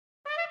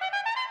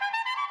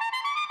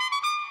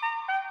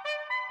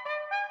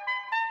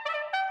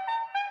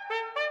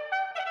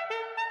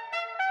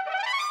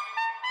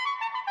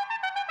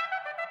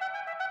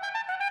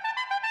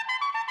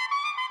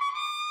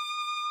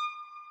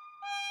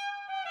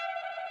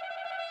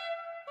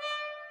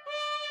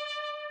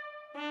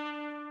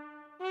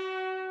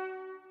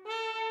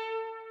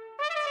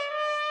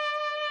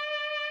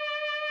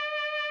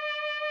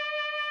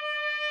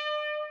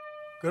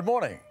Good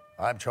morning.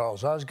 I'm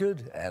Charles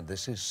Osgood, and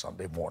this is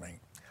Sunday Morning.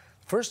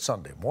 First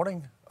Sunday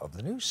morning of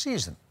the new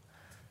season.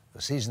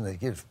 The season that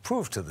gives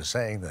proof to the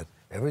saying that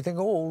everything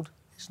old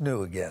is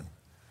new again.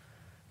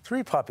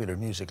 Three popular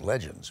music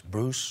legends,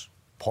 Bruce,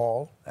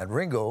 Paul, and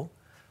Ringo,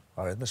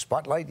 are in the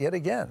spotlight yet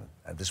again.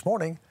 And this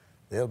morning,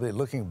 they'll be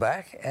looking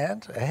back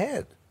and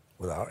ahead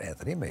with our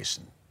Anthony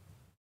Mason.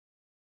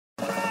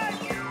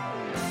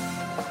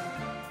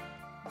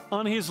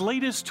 On his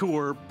latest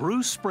tour,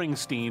 Bruce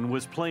Springsteen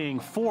was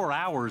playing 4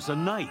 hours a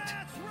night.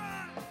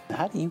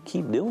 How do you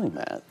keep doing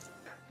that?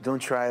 Don't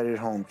try it at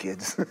home,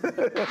 kids.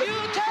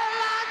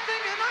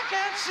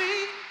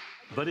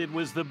 But it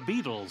was the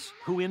Beatles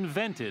who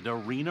invented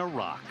arena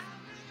rock.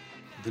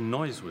 The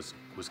noise was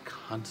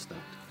constant.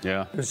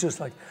 Yeah. It was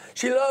just like,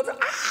 she loves,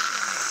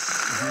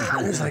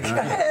 and it's like,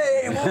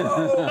 hey,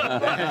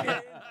 whoa.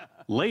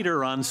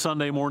 Later on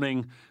Sunday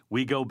morning,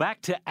 we go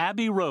back to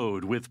Abbey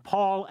Road with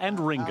Paul and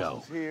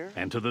Ringo,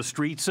 and to the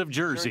streets of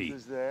Jersey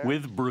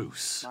with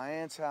Bruce. My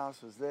aunt's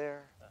house was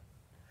there.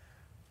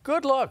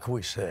 Good luck,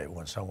 we say,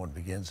 when someone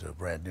begins a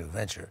brand new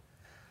venture.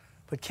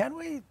 But can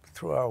we,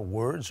 through our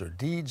words or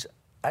deeds,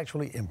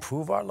 actually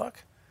improve our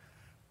luck?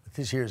 With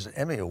this year's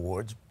Emmy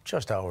Awards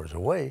just hours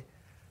away,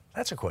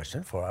 that's a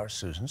question for our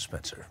Susan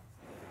Spencer.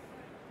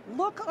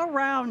 Look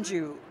around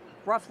you.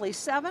 Roughly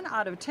 7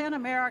 out of 10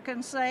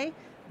 Americans say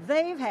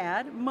they've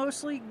had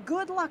mostly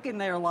good luck in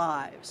their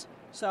lives.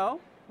 So,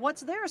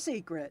 what's their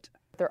secret?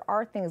 There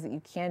are things that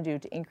you can do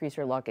to increase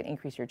your luck and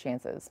increase your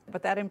chances.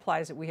 But that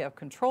implies that we have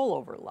control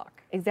over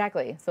luck.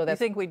 Exactly. So You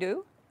think we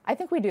do? I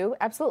think we do,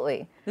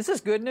 absolutely. This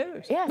is good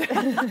news. Yeah.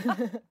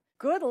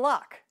 Good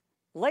luck.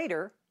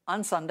 Later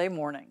on Sunday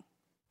morning.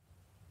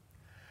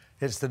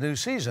 It's the new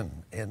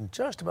season in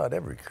just about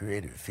every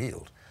creative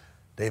field.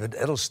 David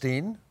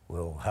Edelstein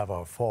will have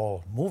our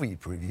fall movie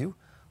preview,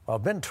 while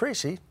Ben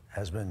Tracy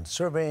has been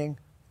surveying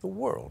the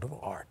world of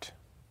art.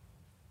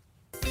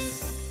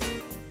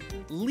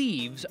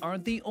 Leaves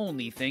aren't the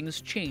only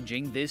things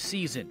changing this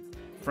season.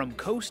 From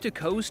coast to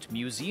coast,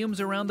 museums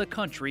around the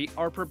country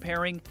are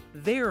preparing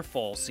their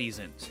fall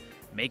seasons,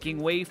 making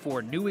way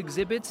for new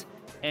exhibits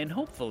and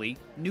hopefully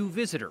new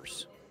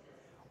visitors.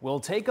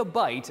 We'll take a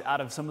bite out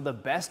of some of the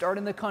best art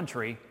in the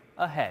country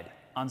ahead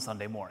on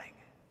Sunday morning.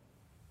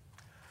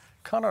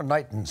 Connor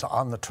Knighton's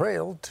on the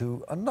trail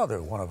to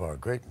another one of our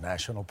great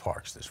national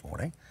parks this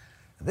morning.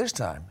 This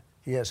time,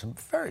 he has some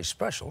very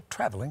special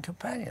traveling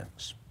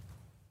companions.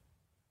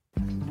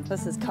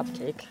 This is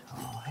Cupcake.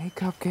 Oh, hey,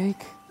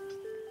 Cupcake.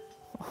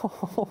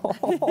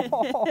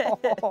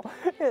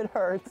 It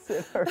hurts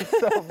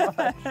so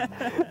much.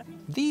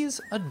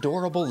 These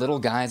adorable little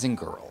guys and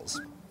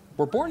girls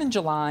were born in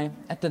July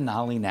at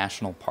Denali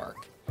National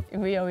Park.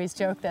 We always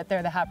joke that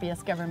they're the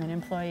happiest government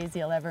employees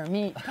you'll ever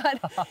meet, but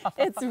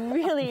it's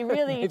really,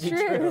 really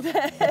true.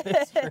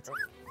 It's true.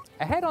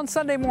 Ahead on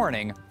Sunday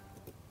morning,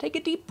 take a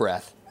deep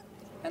breath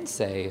and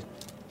say,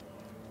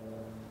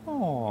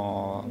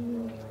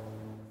 "Aww."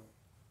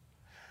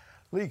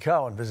 Lee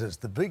Cowan visits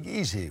the Big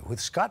Easy with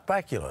Scott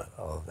Bakula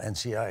of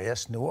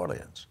NCIS New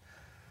Orleans.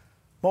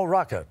 Mo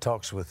Rocca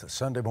talks with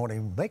Sunday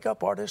morning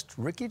makeup artist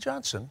Ricky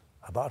Johnson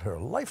about her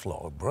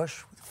lifelong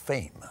brush with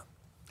fame.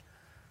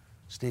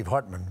 Steve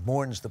Hartman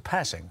mourns the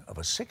passing of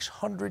a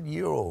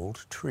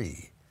 600-year-old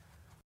tree.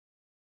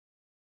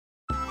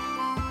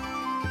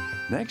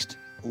 Next,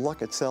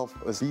 luck itself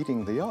is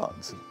beating the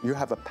odds. You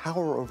have a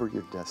power over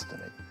your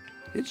destiny.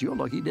 It's your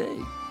lucky day.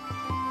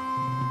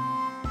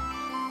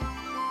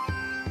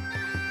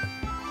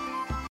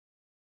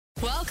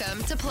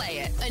 Welcome to Play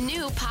It, a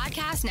new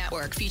podcast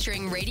network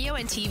featuring radio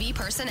and TV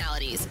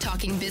personalities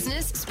talking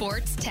business,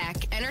 sports,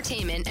 tech,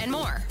 entertainment, and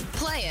more.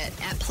 Play it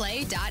at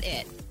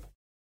play.it.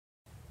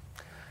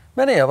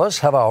 Many of us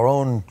have our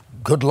own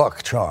good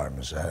luck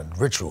charms and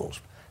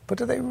rituals, but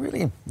do they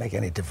really make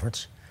any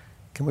difference?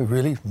 Can we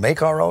really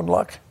make our own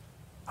luck?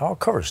 Our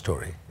cover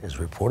story is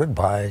reported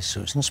by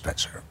Susan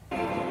Spencer.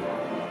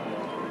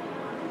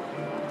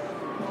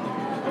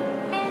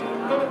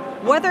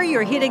 Whether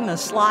you're hitting the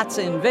slots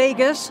in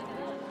Vegas,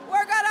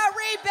 we're gonna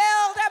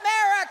rebuild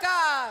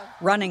America!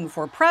 Running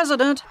for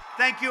president,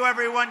 thank you,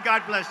 everyone.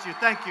 God bless you.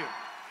 Thank you.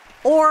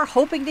 Or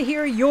hoping to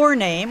hear your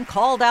name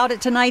called out at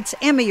tonight's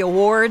Emmy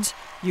Awards,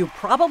 you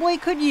probably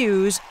could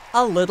use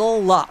a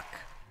little luck.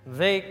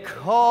 They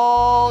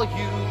call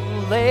you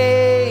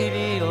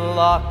Lady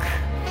Luck.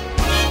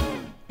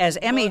 As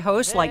Emmy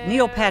hosts like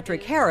Neil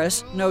Patrick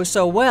Harris know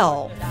so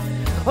well.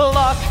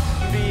 Luck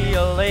be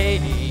a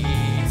lady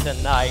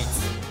tonight.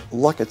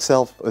 Luck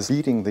itself is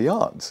beating the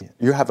odds.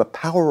 You have a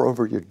power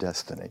over your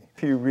destiny.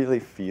 If you really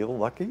feel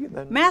lucky,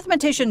 then...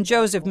 Mathematician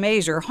Joseph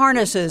Mazur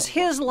harnesses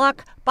his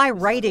luck by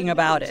writing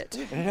about it.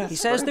 He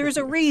says there's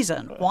a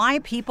reason why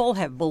people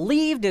have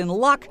believed in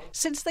luck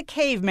since the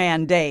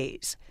caveman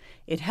days.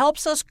 It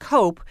helps us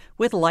cope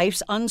with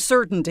life's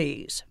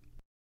uncertainties.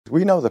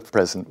 We know the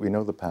present, we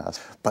know the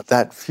past, but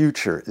that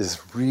future is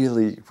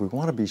really, we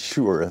want to be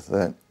sure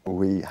that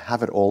we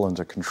have it all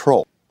under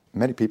control.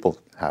 Many people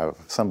have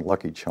some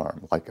lucky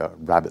charm, like a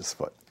rabbit's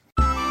foot.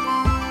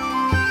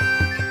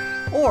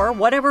 or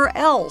whatever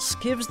else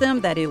gives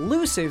them that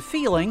elusive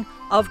feeling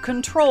of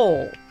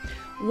control.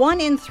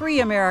 1 in 3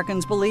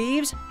 Americans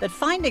believes that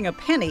finding a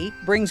penny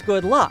brings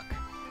good luck.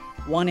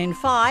 1 in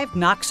 5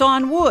 knocks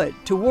on wood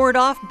to ward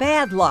off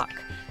bad luck.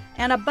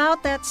 And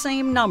about that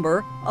same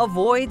number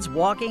avoids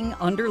walking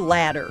under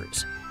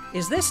ladders.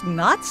 Is this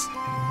nuts?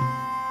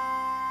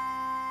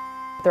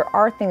 There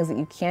are things that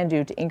you can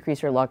do to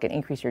increase your luck and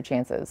increase your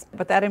chances.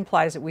 But that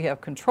implies that we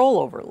have control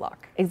over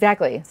luck.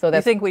 Exactly. So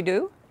You think we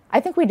do? I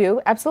think we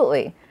do,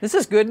 absolutely. This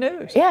is good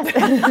news.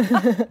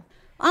 Yes.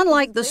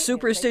 Unlike the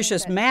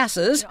superstitious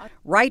masses,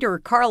 writer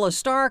Carla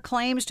Starr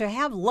claims to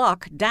have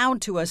luck down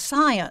to a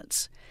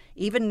science,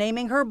 even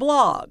naming her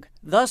blog,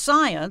 The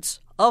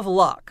Science of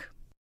Luck.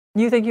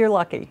 You think you're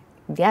lucky?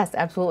 Yes,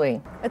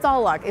 absolutely. It's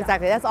all luck,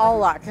 exactly. That's all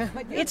luck.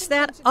 It's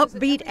that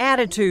upbeat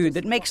attitude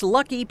that makes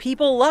lucky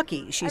people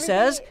lucky, she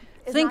says.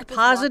 Think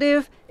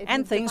positive,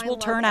 and things will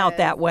turn out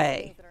that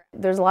way.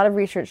 There's a lot of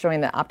research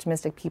showing that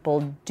optimistic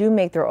people do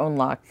make their own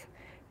luck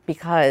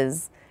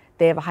because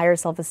they have a higher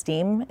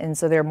self-esteem, and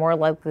so they're more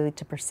likely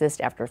to persist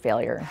after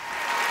failure.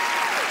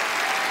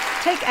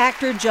 Take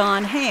actor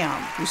Jon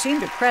Hamm, who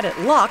seemed to credit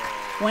luck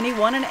when he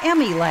won an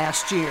Emmy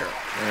last year.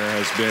 There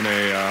has been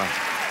a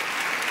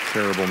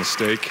terrible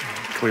mistake,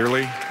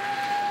 clearly.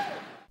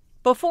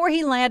 Before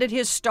he landed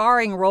his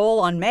starring role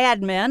on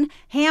Mad Men,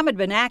 Hamm had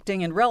been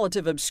acting in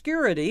relative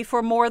obscurity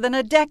for more than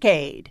a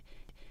decade.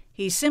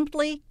 He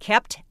simply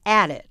kept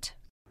at it.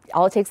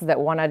 All it takes is that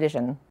one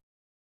audition.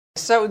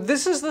 So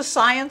this is the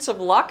science of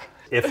luck?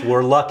 If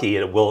we're lucky,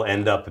 it will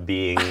end up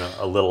being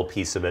a little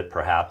piece of it,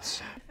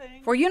 perhaps.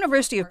 For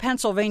University of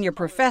Pennsylvania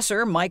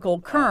professor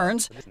Michael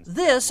Kearns,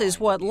 this is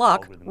what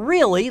luck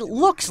really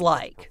looks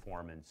like.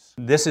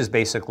 This is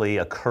basically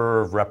a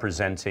curve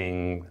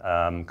representing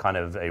kind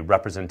of a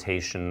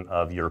representation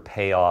of your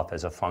payoff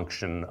as a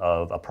function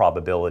of a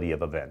probability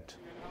of event.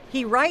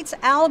 He writes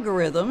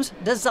algorithms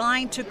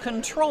designed to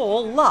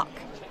control luck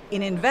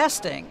in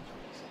investing.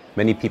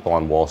 Many people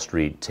on Wall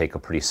Street take a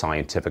pretty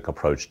scientific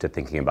approach to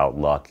thinking about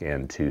luck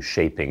and to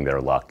shaping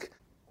their luck.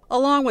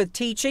 Along with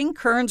teaching,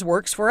 Kearns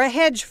works for a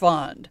hedge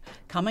fund,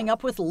 coming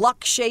up with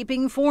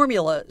luck-shaping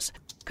formulas,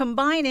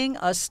 combining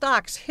a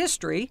stock's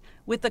history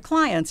with the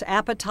client's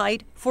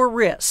appetite for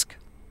risk.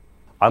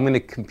 I'm going to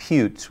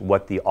compute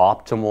what the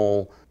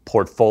optimal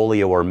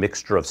portfolio or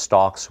mixture of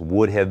stocks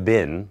would have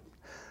been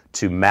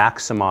to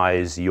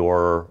maximize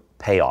your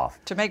payoff.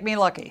 To make me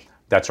lucky.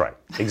 That's right,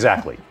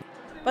 exactly.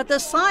 But the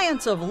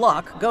science of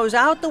luck goes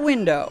out the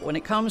window when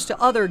it comes to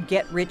other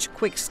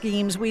get-rich-quick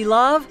schemes we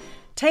love.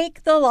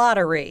 Take the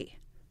lottery.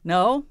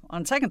 No,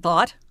 on second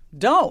thought,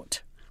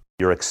 don't.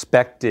 Your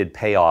expected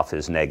payoff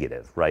is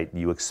negative, right?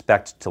 You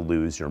expect to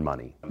lose your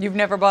money. You've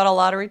never bought a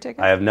lottery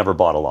ticket? I have never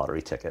bought a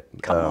lottery ticket.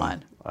 Come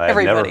on.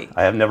 Everybody.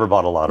 I have never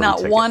bought a lottery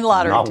ticket. Not one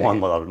lottery ticket.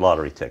 Not one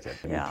lottery ticket.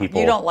 Yeah.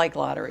 People, you don't like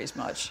lotteries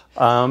much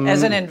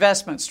as an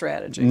investment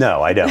strategy.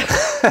 No, I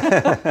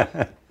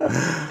don't.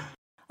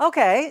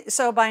 Okay,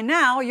 so by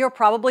now you're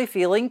probably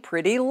feeling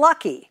pretty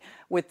lucky.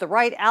 With the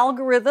right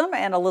algorithm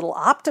and a little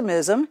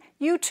optimism,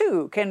 you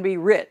too can be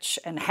rich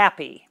and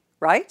happy,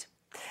 right?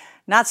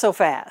 Not so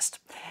fast.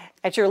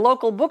 At your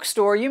local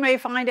bookstore, you may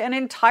find an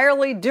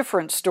entirely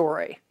different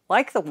story,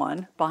 like the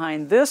one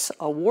behind this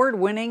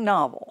award-winning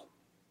novel.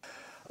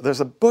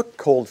 There's a book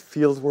called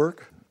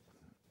Fieldwork.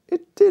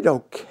 It did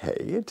okay.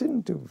 It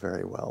didn't do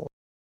very well.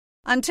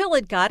 Until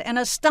it got an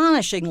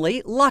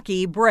astonishingly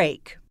lucky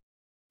break.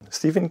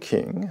 Stephen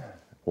King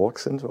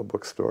walks into a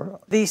bookstore.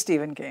 The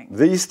Stephen King.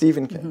 The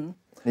Stephen King.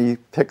 Mm-hmm. He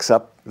picks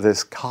up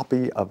this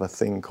copy of a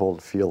thing called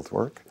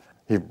Fieldwork.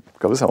 He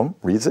goes home,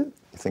 reads it.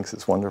 He thinks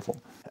it's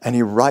wonderful. And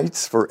he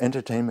writes for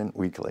Entertainment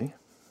Weekly.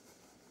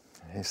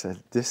 He said,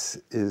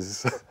 this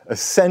is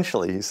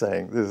essentially, he's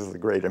saying, this is the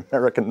great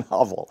American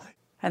novel.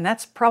 And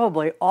that's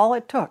probably all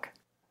it took.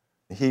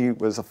 He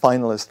was a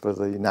finalist for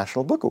the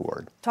National Book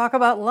Award. Talk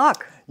about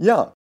luck.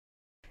 Yeah.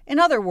 In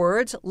other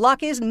words,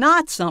 luck is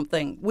not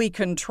something we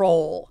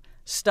control.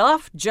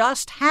 Stuff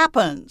just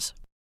happens.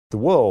 The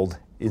world,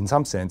 in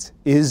some sense,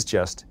 is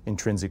just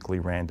intrinsically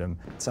random.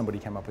 Somebody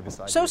came up with this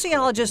idea.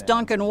 Sociologist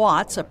Duncan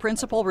Watts, a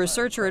principal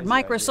researcher at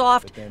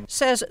Microsoft,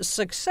 says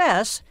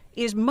success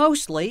is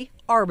mostly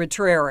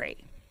arbitrary.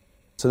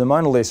 So the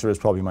Mona Lisa is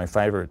probably my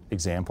favorite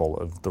example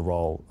of the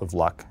role of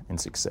luck in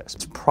success.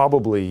 It's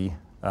probably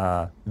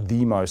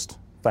the most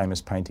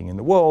famous painting in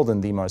the world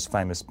and the most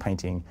famous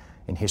painting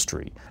in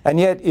history. And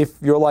yet, if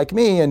you're like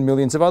me and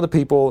millions of other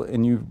people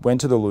and you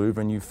went to the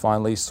Louvre and you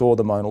finally saw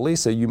the Mona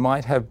Lisa, you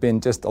might have been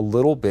just a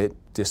little bit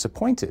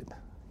disappointed.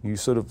 You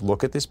sort of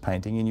look at this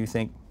painting and you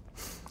think,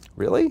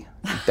 really?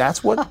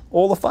 That's what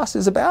all the fuss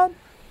is about?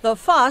 The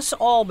fuss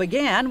all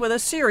began with a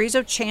series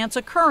of chance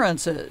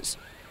occurrences.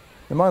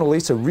 The Mona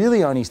Lisa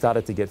really only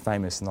started to get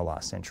famous in the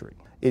last century.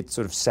 It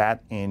sort of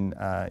sat in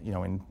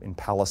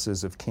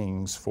palaces of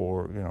kings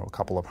for a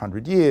couple of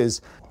hundred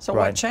years. So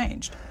right? What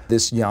changed?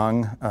 This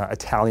young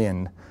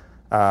Italian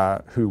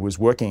who was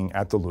working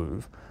at the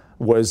Louvre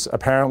was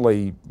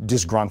apparently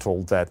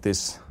disgruntled that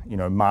this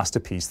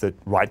masterpiece that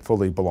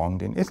rightfully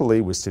belonged in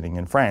Italy was sitting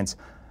in France,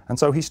 and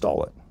so he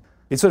stole it.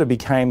 It sort of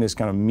became this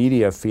kind of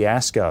media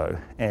fiasco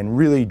and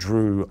really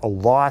drew a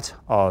lot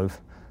of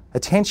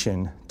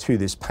attention to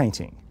this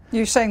painting.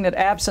 You're saying that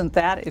absent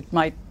that, it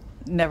might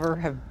never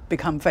have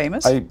become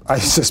famous? I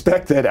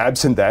suspect that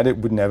absent that, it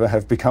would never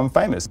have become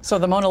famous. So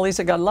the Mona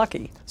Lisa got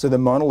lucky. So the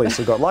Mona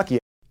Lisa got lucky.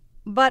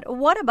 But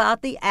what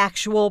about the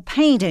actual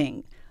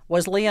painting?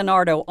 Was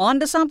Leonardo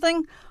onto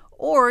something?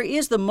 Or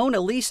is the Mona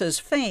Lisa's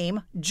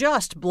fame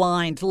just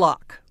blind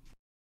luck?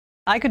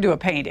 I could do a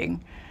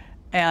painting,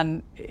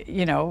 and,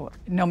 you know,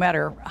 no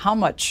matter how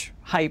much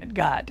hype it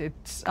got,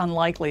 it's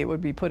unlikely it would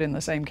be put in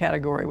the same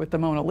category with the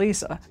Mona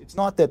Lisa. It's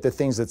not that the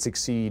things that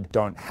succeed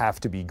don't have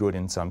to be good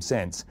in some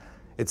sense.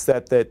 It's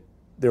that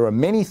there are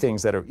many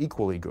things that are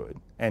equally good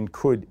and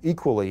could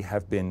equally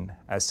have been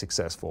as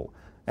successful,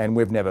 and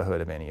we've never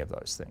heard of any of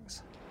those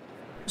things.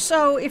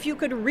 So if you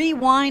could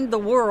rewind the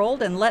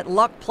world and let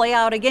luck play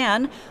out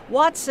again,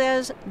 Watts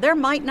says there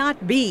might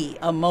not be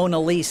a Mona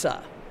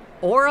Lisa,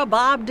 or a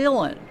Bob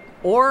Dylan,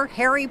 or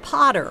Harry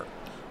Potter,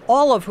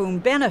 all of whom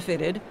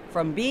benefited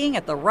from being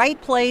at the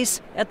right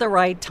place at the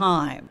right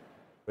time.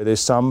 There's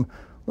some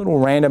little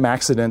random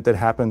accident that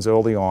happens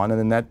early on, and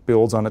then that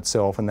builds on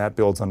itself, and that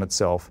builds on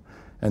itself.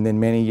 And then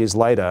many years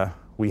later,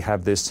 we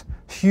have this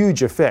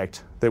huge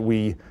effect that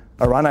we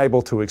are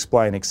unable to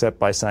explain except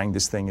by saying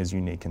this thing is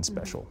unique and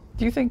special.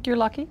 Do you think you're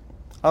lucky?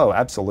 Oh,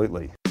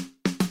 absolutely.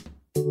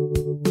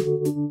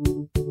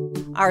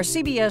 Our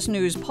CBS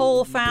News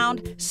poll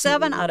found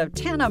 7 out of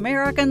 10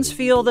 Americans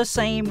feel the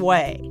same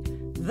way.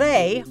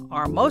 They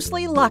are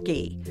mostly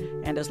lucky.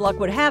 And as luck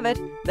would have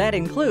it, that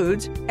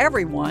includes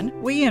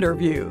everyone we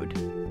interviewed.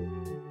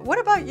 What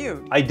about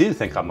you? I do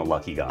think I'm a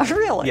lucky guy.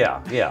 Really?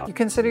 Yeah. You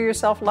consider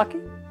yourself lucky?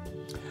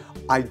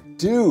 I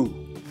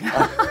do.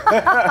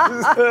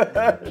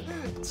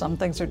 Some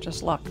things are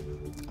just luck.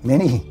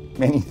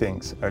 Many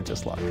things are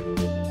just luck.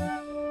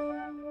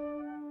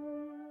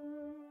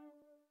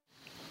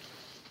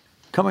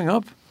 Coming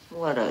up,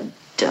 What a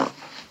dump.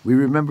 we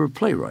remember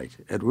playwright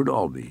Edward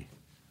Albee.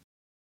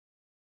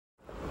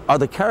 Are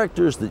the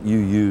characters that you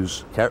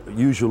use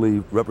usually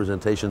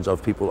representations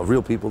of people, of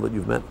real people that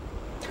you've met?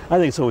 I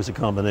think it's always a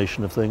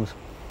combination of things.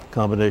 A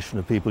combination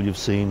of people you've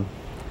seen,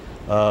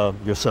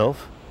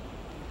 yourself,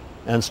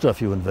 and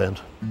stuff you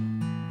invent.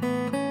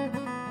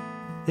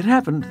 It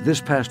happened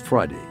this past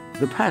Friday,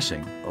 the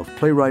passing of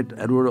playwright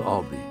Edward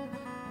Albee,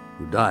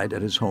 who died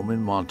at his home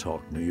in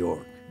Montauk, New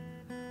York.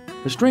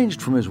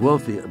 Estranged from his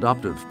wealthy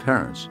adoptive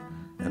parents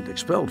and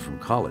expelled from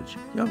college,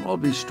 young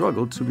Albee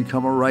struggled to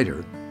become a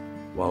writer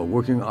while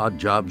working odd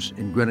jobs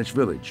in Greenwich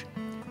Village.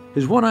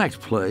 His one-act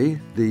play,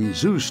 The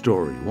Zoo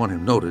Story, won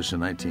him notice in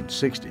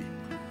 1960.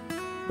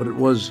 But it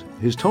was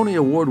his Tony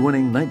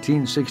Award-winning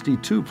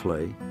 1962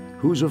 play,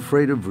 Who's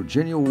Afraid of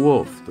Virginia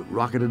Woolf, that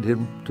rocketed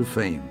him to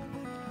fame.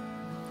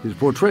 His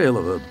portrayal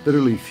of a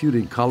bitterly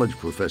feuding college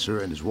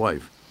professor and his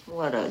wife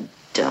What a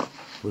dump.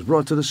 was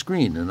brought to the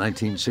screen in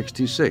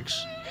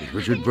 1966 with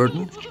Richard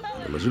Burton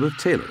and Elizabeth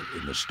Taylor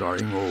in the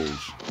starring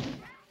roles.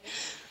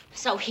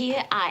 So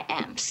here I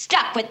am,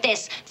 stuck with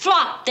this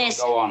flop, this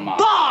Go on,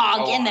 Martha.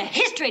 bog Go in on. the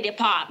history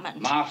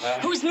department. Martha.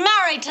 Who's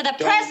married to the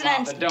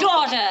president's Martha, don't.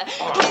 daughter.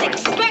 All Who's right.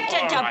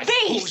 expected All to right.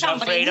 be Who's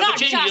somebody, afraid of not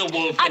Virginia just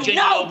Woolf, a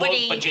Virginia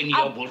nobody, Woolf, Virginia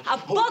a Woolf. a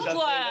Who's afraid of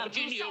bookworm.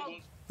 Virginia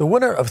Woolf? The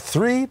winner of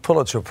 3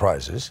 Pulitzer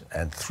Prizes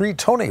and 3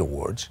 Tony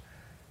Awards,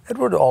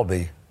 Edward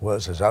Albee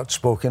was as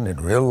outspoken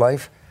in real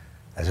life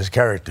as his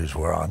characters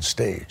were on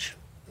stage.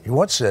 He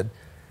once said,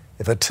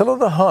 if Attila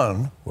the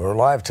Hun were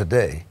alive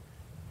today,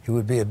 he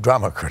would be a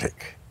drama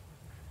critic.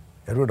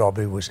 Edward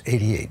Albee was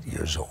 88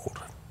 years old.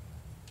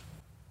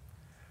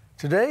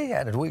 Today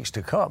and in weeks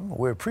to come,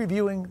 we're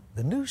previewing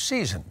the new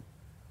season.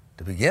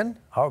 To begin,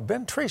 our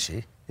Ben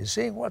Tracy is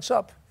seeing what's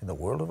up in the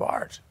world of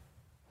art.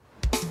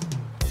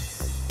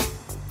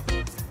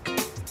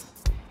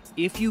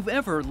 If you've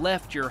ever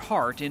left your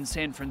heart in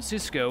San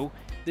Francisco,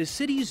 the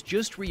city's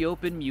just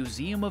reopened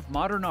Museum of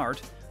Modern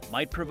Art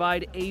might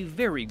provide a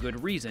very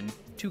good reason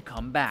to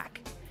come back.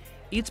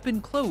 It's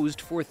been closed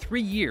for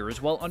 3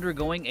 years while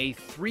undergoing a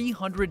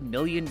 $300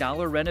 million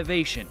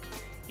renovation.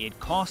 It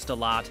cost a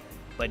lot,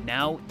 but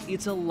now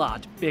it's a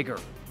lot bigger,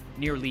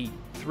 nearly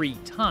 3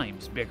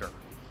 times bigger.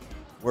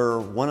 We're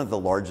one of the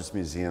largest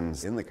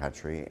museums in the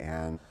country,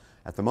 and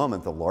at the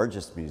moment, the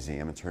largest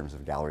museum in terms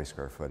of gallery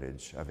square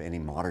footage of any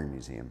modern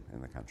museum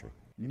in the country.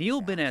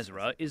 Neil Ben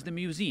Ezra is the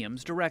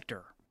museum's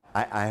director.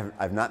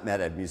 I've not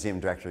met a museum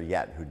director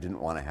yet who didn't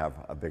want to have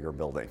a bigger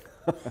building.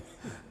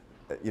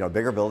 You know, a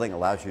bigger building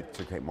allows you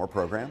to create more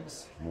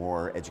programs,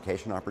 more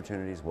education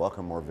opportunities,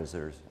 welcome more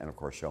visitors, and of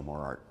course show more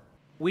art.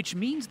 Which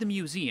means the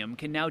museum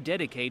can now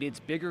dedicate its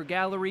bigger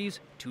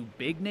galleries to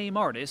big-name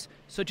artists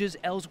such as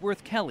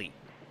Ellsworth Kelly,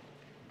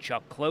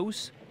 Chuck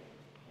Close,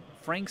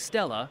 Frank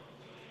Stella,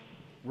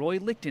 Roy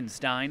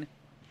Lichtenstein,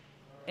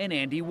 and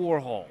Andy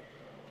Warhol.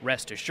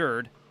 Rest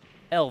assured,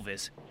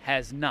 Elvis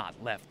has not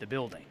left the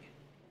building.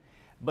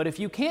 But if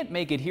you can't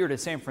make it here to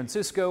San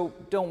Francisco,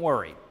 don't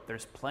worry.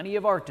 There's plenty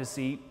of art to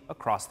see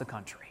across the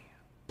country.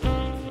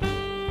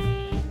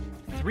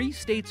 3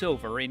 states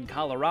over in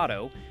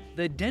Colorado,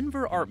 the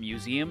Denver Art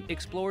Museum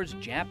explores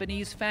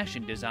Japanese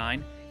fashion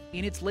design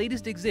in its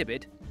latest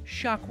exhibit,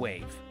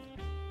 Shockwave.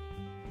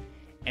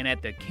 And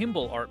at the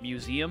Kimball Art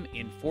Museum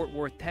in Fort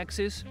Worth,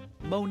 Texas,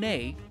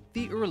 Monet,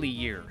 The Early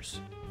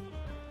Years.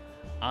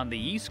 On the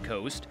East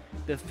Coast,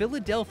 the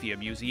Philadelphia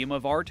Museum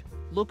of Art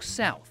looks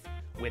south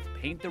with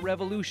Paint the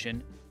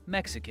Revolution,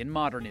 Mexican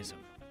Modernism.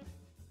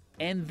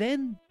 And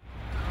then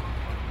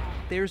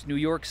there's New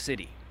York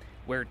City,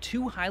 where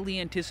two highly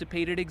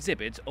anticipated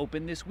exhibits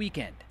open this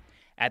weekend.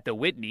 At the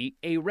Whitney,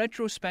 a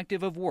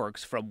retrospective of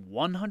works from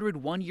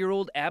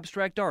 101-year-old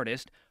abstract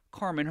artist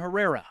Carmen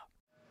Herrera.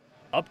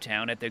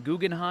 Uptown at the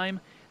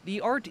Guggenheim,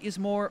 the art is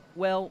more,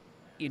 well,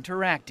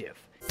 interactive.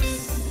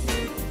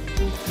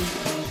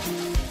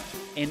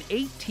 An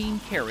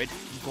 18-karat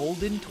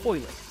golden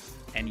toilet.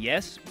 And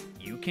yes,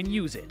 you can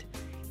use it.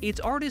 It's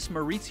artist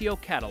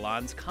Maurizio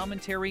Catalan's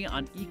commentary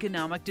on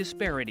economic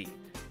disparity,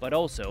 but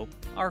also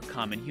our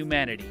common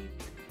humanity.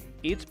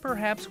 It's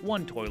perhaps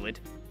one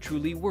toilet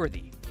truly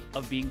worthy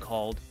of being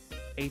called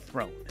a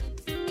throne.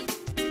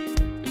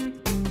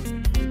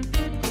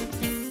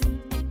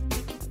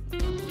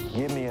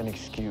 Give me an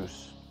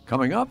excuse.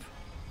 Coming up,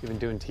 You've been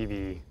doing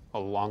TV a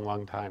long,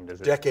 long time,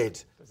 does it?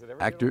 Decades.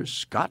 actor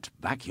Scott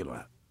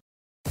Bakula.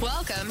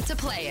 Welcome to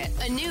Play It,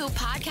 a new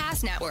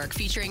podcast network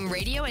featuring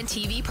radio and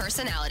TV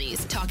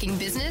personalities talking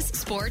business,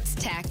 sports,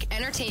 tech,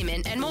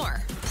 entertainment, and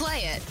more.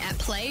 Play it at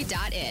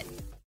play.it.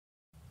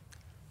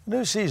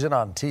 New season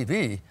on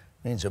TV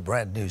means a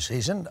brand new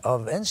season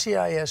of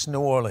NCIS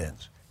New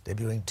Orleans,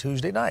 debuting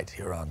Tuesday night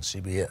here on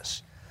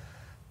CBS.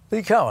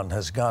 Lee Cowan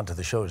has gone to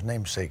the show's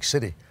namesake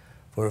city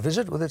for a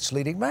visit with its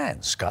leading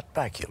man, Scott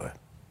Bakula.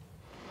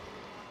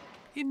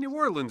 In New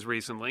Orleans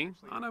recently,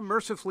 on a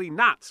mercifully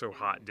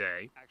not-so-hot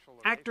day,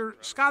 actor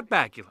Scott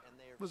Bakula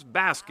was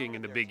basking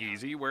in the Big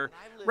Easy, where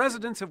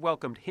residents have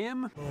welcomed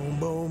him and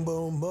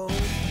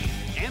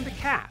the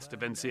cast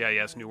of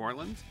NCIS New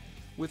Orleans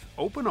with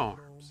open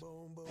arms.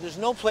 There's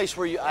no place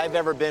where I've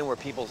ever been where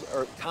people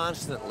are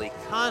constantly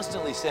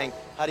saying,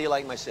 how do you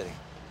like my city?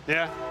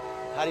 Yeah.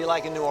 How do you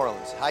like in New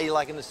Orleans? How you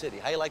like in the city?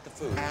 How you like the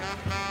food?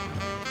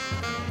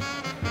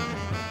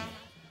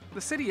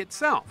 The city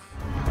itself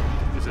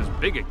is as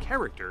big a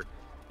character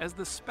as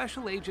the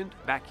special agent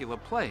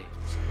Bakula plays.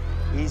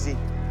 Easy.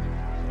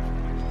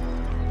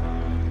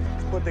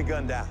 Put the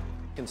gun down.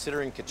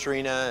 Considering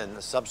Katrina and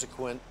the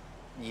subsequent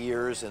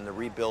years and the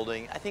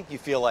rebuilding, I think you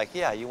feel like,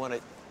 yeah, you want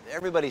to.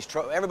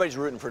 Everybody's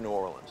rooting for New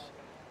Orleans,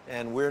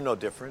 and we're no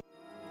different.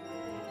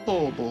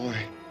 Oh boy.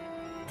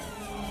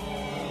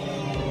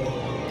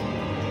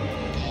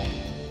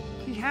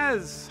 He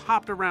has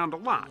hopped around a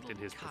lot in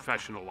his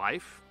professional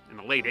life. In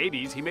the late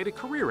 80s, he made a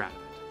career out of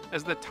it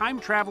as the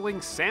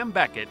time-traveling Sam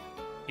Beckett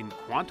in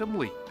Quantum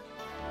Leap.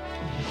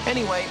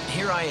 Anyway,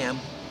 here I am,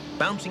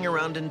 bouncing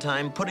around in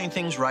time, putting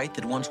things right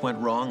that once went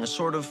wrong, a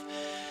sort of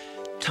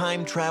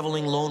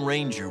time-traveling Lone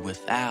Ranger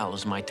with Al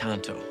as my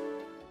Tonto.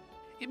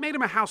 It made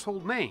him a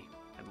household name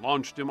and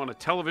launched him on a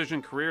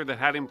television career that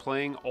had him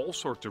playing all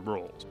sorts of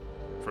roles,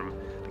 from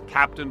the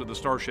captain of the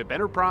Starship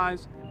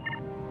Enterprise.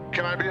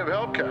 Can I be of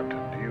help, Captain?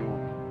 Do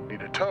you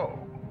need a tow?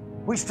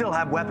 We still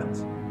have weapons.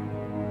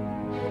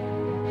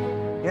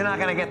 You're not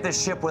gonna get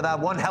this ship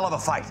without one hell of a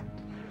fight.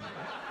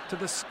 To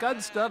the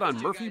Scud Stud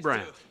on Murphy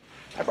Brown.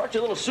 I brought you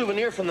a little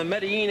souvenir from the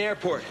Medellin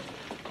airport.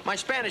 My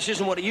Spanish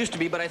isn't what it used to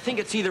be, but I think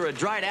it's either a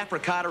dried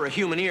apricot or a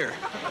human ear.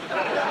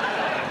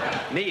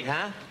 Neat,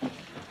 huh?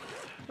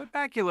 But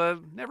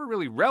Bakula never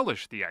really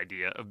relished the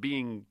idea of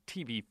being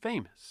TV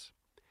famous.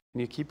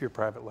 You keep your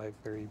private life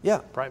very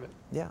private.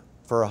 Yeah.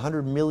 For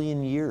 100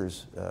 million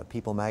years,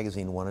 People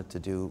magazine wanted to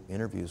do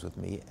interviews with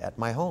me at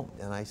my home.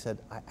 And I said,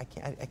 I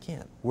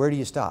can't. Where do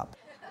you stop?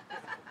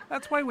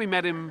 That's why we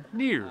met him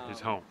near his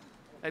home,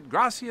 at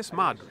Gracias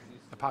Madre,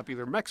 a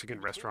popular Mexican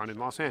restaurant in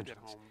Los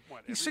Angeles.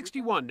 He's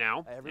 61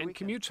 now and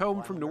commutes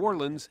home from New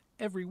Orleans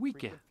every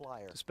weekend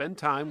to spend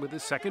time with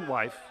his second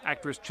wife,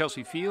 actress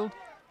Chelsea Field,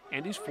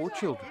 and his 4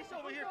 children.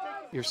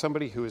 You're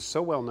somebody who is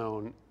so well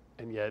known,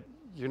 and yet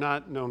you're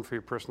not known for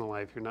your personal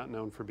life. You're not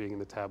known for being in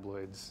the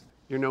tabloids.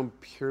 You're known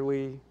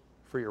purely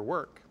for your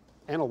work,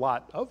 and a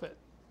lot of it,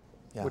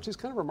 which is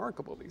kind of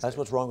remarkable these days. That's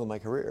what's wrong with my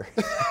career,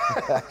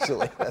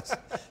 actually.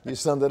 You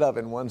summed it up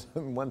in one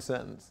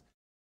sentence.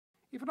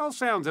 If it all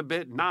sounds a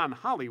bit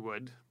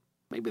non-Hollywood,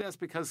 maybe that's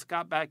because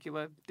Scott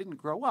Bakula didn't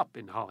grow up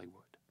in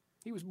Hollywood.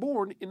 He was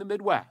born in the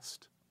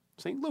Midwest,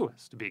 St.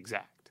 Louis to be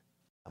exact.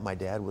 My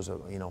dad was a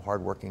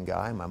hardworking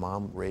guy. My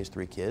mom raised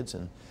 3 kids,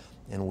 and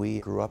we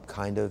grew up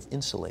kind of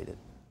insulated.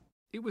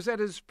 It was at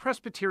his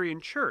Presbyterian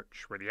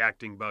church where the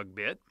acting bug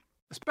bit,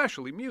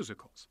 especially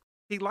musicals.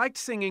 He liked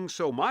singing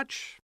so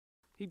much,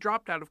 he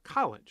dropped out of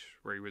college,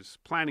 where he was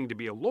planning to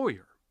be a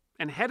lawyer,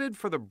 and headed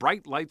for the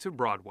bright lights of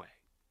Broadway.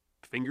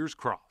 Fingers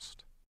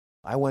crossed.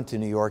 I went to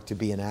New York to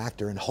be an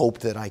actor and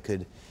hoped that I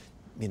could,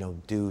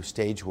 do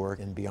stage work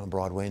and be on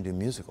Broadway and do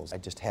musicals.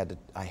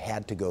 I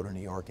had to go to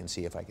New York and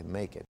see if I could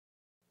make it.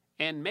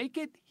 And make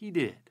it he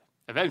did,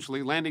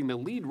 eventually landing the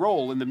lead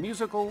role in the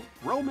musical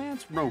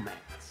Romance, Romance.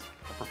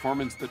 a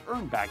performance that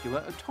earned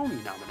Bakula a Tony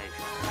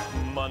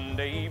nomination.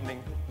 Monday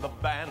evening, the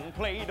band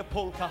played a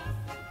polka,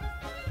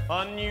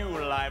 a new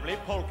lively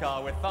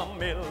polka with a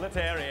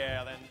military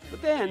air.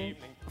 But then,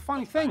 a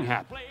funny thing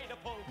happened.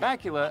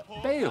 Bakula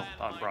bailed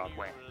on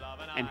Broadway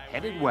and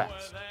headed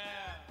west.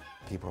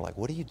 People are like,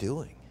 what are you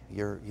doing?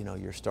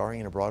 You're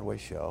starring in a Broadway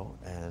show,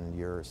 and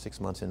you're 6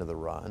 months into the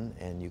run,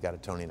 and you got a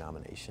Tony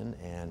nomination,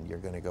 and you're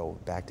going to go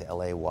back to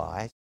LA.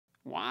 Why?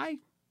 Why?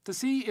 To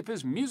see if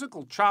his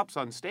musical chops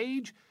on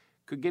stage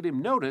could get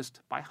him noticed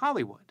by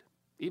Hollywood,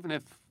 even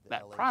if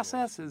that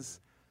process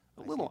is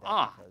a little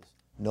odd.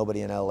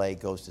 Nobody in LA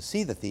goes to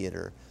see the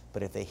theater,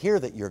 but if they hear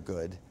that you're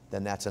good,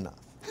 then that's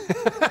enough.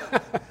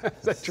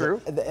 Is that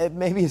true?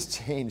 Maybe it's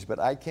changed, but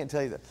I can't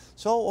tell you that.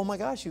 So, oh my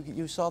gosh,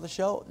 you saw the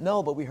show?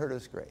 No, but we heard it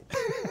was great.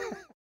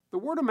 The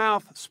word of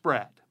mouth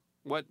spread.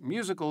 What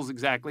musicals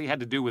exactly had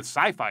to do with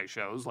sci-fi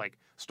shows like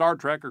Star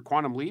Trek or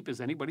Quantum Leap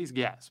is anybody's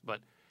guess,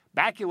 but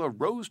Bakula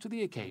rose to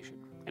the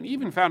occasion and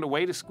even found a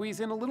way to squeeze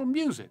in a little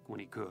music when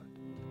he could.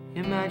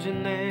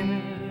 Imagine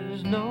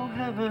there's no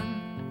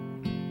heaven.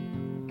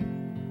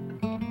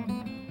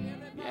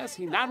 Yes,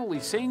 he not only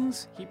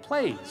sings, he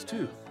plays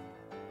too,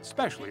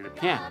 especially the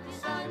piano.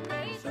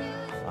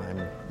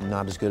 I'm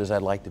not as good as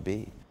I'd like to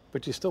be.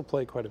 But you still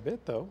play quite a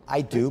bit, though.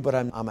 I do, but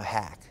I'm a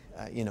hack,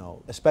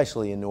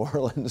 especially in New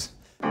Orleans.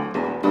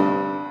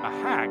 A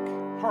hack?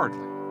 Hardly.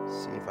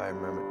 See if I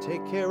remember.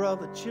 Take care of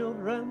the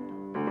children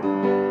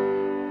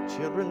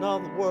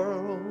of the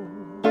world.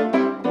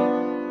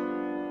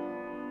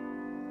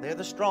 They're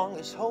the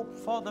strongest hope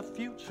for the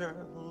future,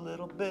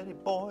 little bitty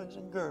boys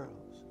and girls.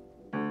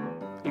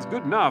 He's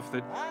good enough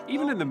that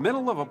even in the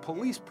middle of a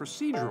police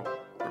procedural,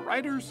 the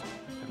writers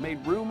have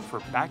made room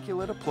for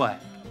Bakula to play.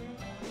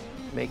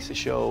 Makes the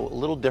show a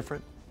little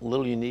different, a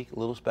little unique, a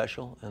little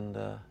special, and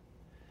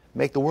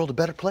make the world a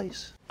better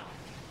place.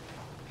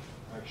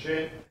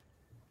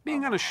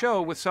 Being on a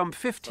show with some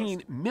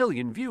 15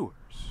 million viewers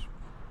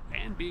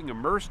and being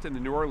immersed in the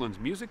New Orleans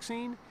music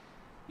scene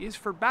is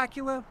for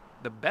Bakula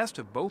the best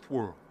of both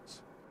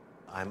worlds.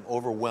 I'm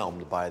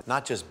overwhelmed by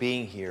not just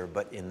being here,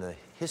 but in the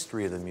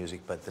history of the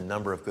music, but the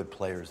number of good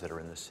players that are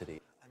in the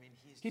city.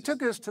 He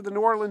took us to the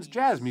New Orleans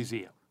Jazz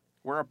Museum,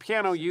 where a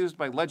piano used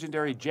by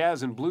legendary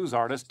jazz and blues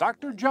artist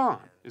Dr.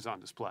 John is on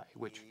display,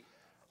 which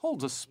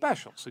holds a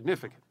special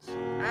significance.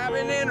 I've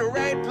been in the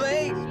right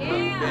place, but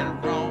been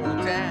in the wrong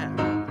time.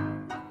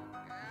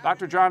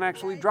 Dr. John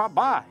actually dropped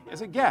by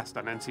as a guest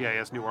on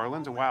NCIS New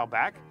Orleans a while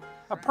back,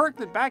 a perk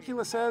that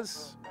Bakula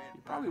says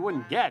you probably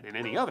wouldn't get in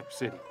any other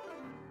city.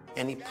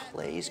 And he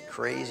plays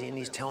crazy, and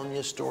he's telling you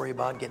a story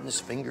about getting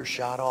his finger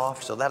shot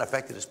off, so that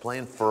affected his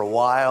playing for a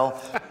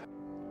while.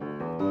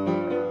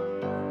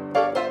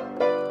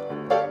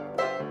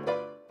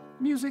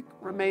 Music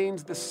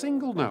remains the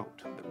single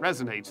note that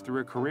resonates through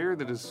a career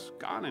that has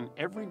gone in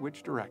every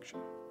which direction.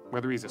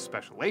 Whether he's a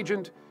special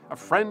agent, a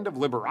friend of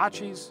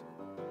Liberace's,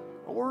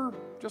 or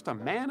just a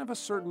man of a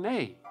certain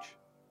age.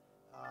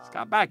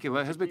 Scott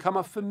Bakula has become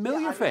a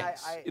familiar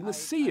face in the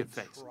sea of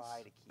faces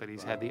that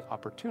he's had the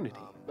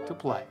opportunity to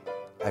play.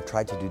 I've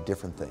tried to do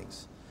different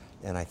things,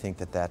 and I think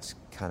that that's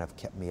kind of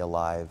kept me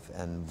alive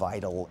and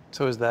vital.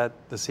 So is that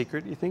the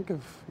secret, you think,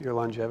 of your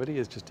longevity,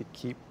 is just to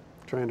keep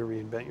trying to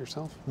reinvent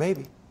yourself?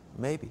 Maybe.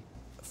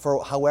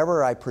 For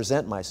however I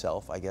present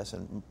myself, I guess,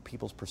 and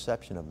people's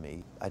perception of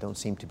me, I don't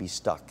seem to be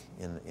stuck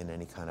in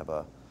any kind of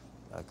a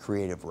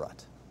creative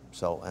rut.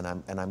 So, and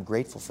I'm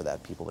grateful for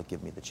that, people that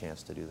give me the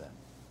chance to do that.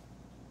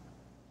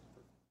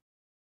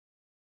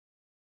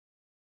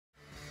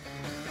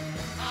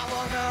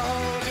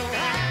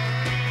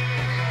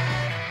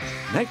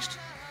 Next,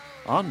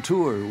 on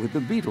tour with the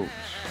Beatles.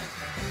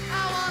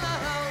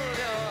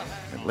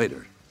 And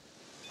later.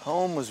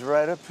 Home was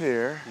right up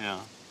here. Yeah.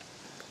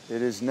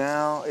 It is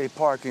now a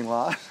parking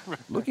lot.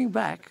 Looking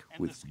back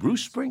with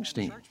Bruce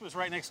Springsteen. Church was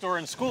right next door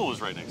and school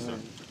was right next door.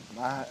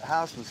 My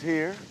house was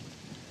here.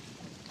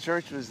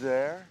 Church was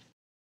there.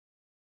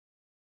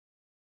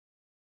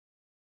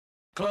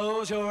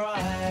 Close your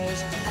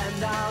eyes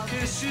and I'll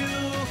kiss you.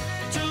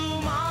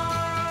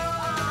 Tomorrow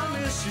I'll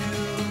miss you.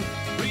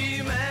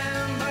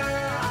 Remember,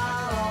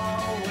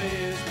 I'll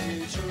always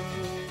be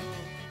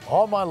true.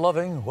 All My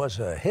Loving was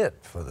a hit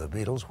for the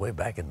Beatles way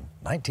back in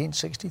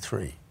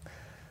 1963.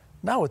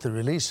 Now, with the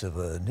release of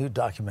a new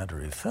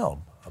documentary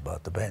film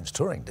about the band's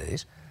touring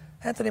days,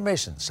 Anthony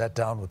Mason sat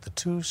down with the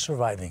two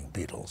surviving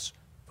Beatles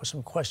for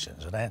some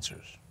questions and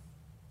answers.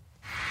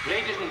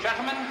 Ladies and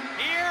gentlemen,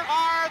 here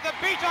are the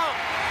Beatles!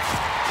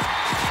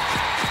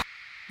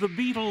 The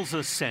Beatles'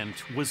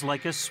 ascent was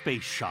like a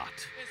space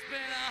shot.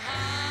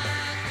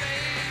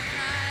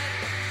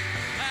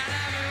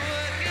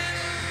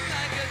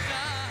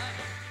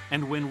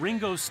 And when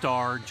Ringo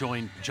Starr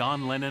joined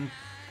John Lennon,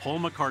 Paul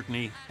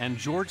McCartney, and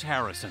George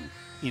Harrison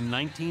in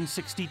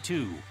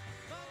 1962,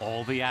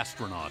 all the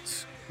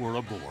astronauts were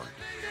aboard.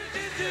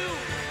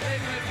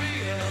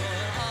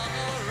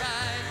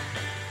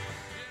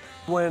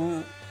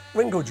 When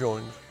Ringo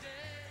joined,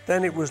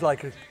 then it was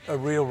like a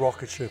real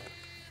rocket ship.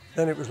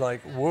 Then it was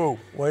like, whoa,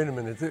 wait a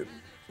minute,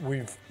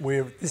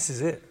 this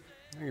is it.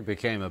 You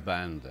became a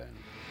band then.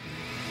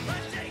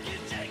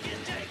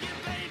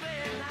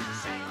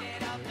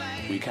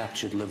 We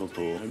captured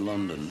Liverpool and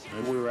London,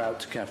 and we were out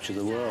to capture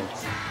the world.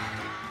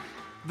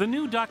 The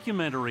new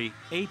documentary,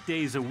 8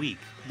 Days a Week,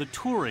 The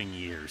Touring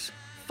Years,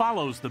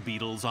 follows the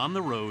Beatles on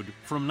the road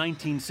from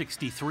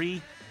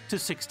 1963 to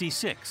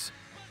 66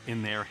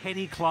 in their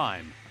heady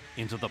climb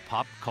into the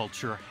pop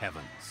culture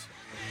heavens.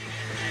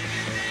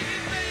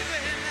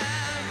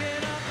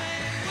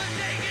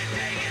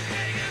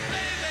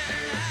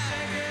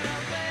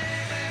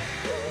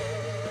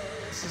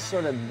 This is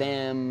sort of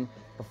them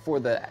before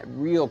the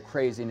real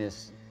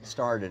craziness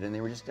started, and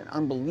they were just an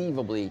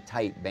unbelievably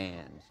tight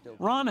band.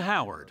 Ron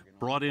Howard,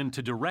 brought in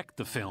to direct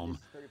the film,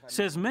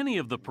 says many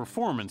of the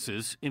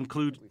performances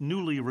include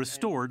newly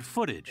restored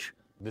footage.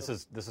 This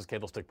is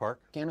Candlestick Park?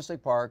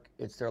 Candlestick Park,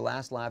 it's their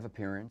last live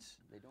appearance.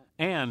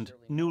 And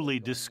newly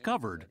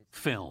discovered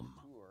film.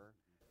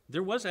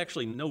 There was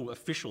actually no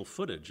official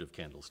footage of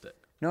Candlestick.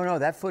 No,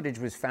 that footage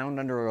was found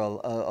under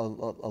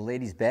a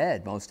lady's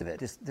bed, most of it.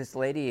 This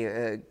lady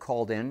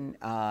called in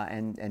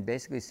and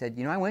basically said,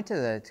 you know, I went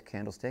to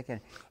Candlestick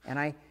and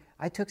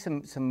I took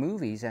some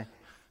movies. I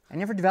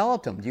never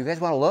developed them. Do you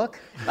guys want to look?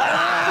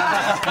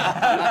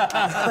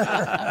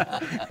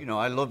 You know,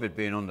 I love it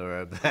being under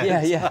her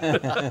bed. Yeah.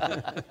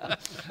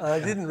 I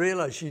didn't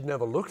realize she'd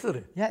never looked at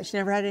it. Yeah, she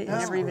never had it.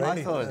 That's never even. great.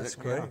 I thought That's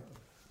great. Yeah.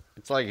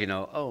 It's like, you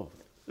know, oh,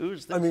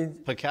 who's this? I mean,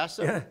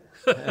 Picasso?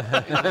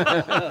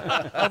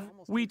 Yeah.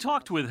 We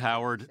talked with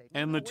Howard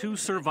and the two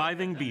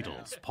surviving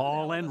Beatles,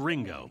 Paul and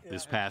Ringo,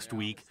 this past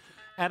week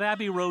at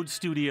Abbey Road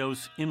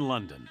Studios in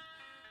London,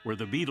 where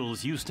the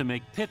Beatles used to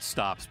make pit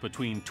stops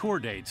between tour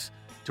dates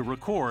to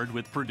record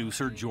with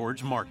producer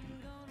George Martin.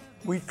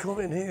 We'd come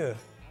in here,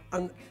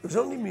 and it was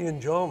only me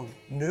and John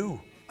knew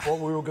what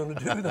we were going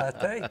to do that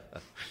day,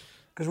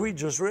 because we'd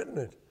just written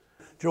it.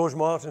 George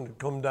Martin had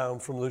come down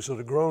from the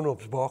sort of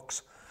grown-ups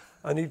box,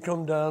 and he'd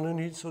come down and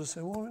he'd sort of say,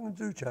 what are we going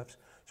to do, chaps?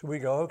 So we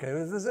go, okay,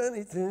 if there's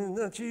anything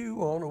that you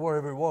want, or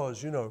whatever it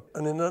was, you know.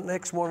 And in that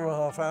next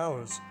 1.5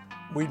 hours,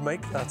 we'd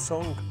make that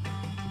song.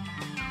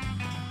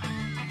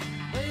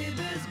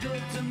 Baby's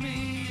good to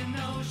me, you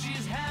know,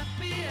 she's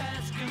happy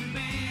as can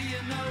be,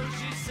 you know,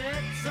 she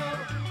said so.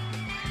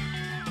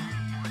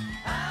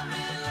 I'm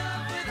in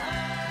love with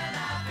her and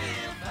I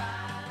feel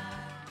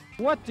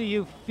fine. What do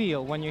you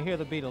feel when you hear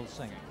the Beatles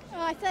singing? Oh,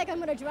 I feel like I'm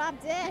gonna drop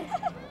dead.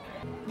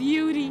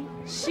 Beauty,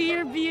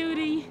 sheer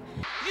beauty.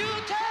 You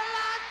tell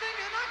lies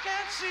thinking I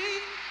can't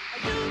see.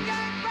 You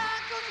can't cry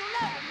 'cause you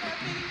let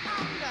me be.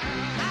 I'm down,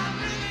 I'm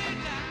really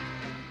down.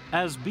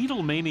 As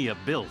Beatlemania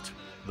built,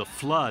 the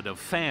flood of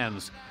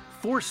fans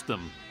forced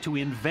them to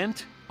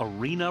invent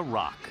arena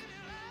rock.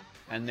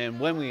 And then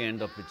when we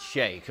end up at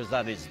Shea, because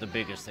that is the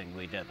biggest thing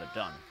we'd ever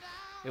done,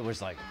 it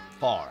was like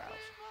far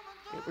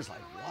out. It was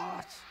like,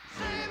 what?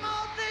 Same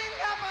old thing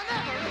happen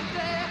every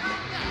day.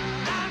 I'm down,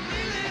 I'm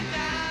really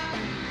down.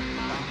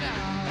 I'm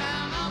down,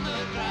 down on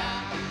the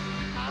ground.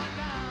 I'm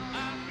down,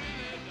 I'm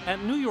really down. At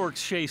New York's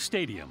Shea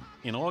Stadium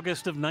in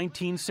August of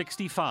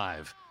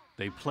 1965,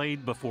 they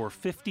played before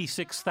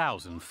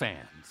 56,000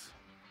 fans.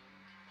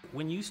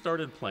 When you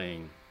started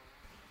playing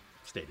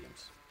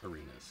stadiums,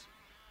 arenas,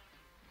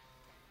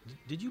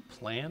 did you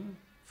plan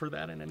for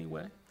that in any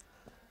way?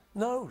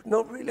 No,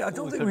 not really. I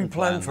don't think we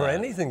planned for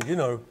anything, you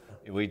know.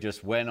 We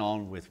just went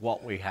on with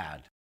what we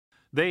had.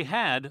 They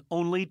had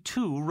only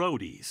 2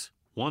 roadies,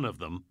 one of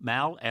them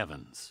Mal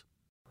Evans.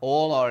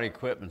 All our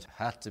equipment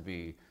had to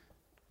be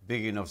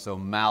big enough so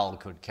Mal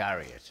could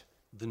carry it.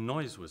 The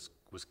noise was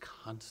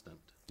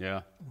constant.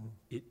 Yeah.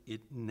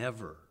 It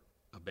never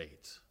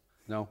abates.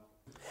 No.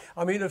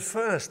 I mean, at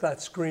first,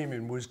 that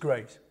screaming was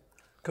great,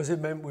 because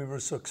it meant we were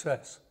a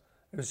success.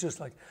 It was just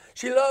like,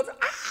 she loves,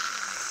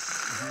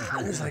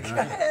 and it was like,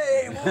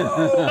 hey,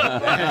 whoa,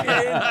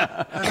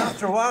 and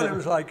after a while, it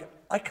was like,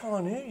 I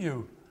can't hear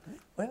you.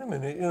 Wait a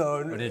minute, you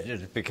know. But it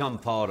had become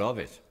part of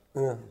it.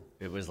 Yeah.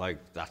 It was like,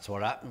 that's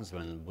what happens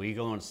when we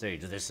go on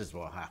stage. This is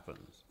what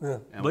happens. Yeah.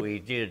 And we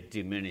did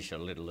diminish a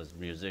little as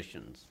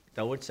musicians,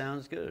 though it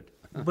sounds good.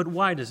 But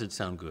why does it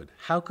sound good?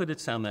 How could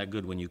it sound that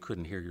good when you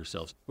couldn't hear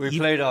yourselves? We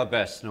played our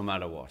best no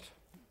matter what.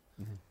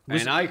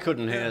 And I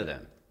couldn't hear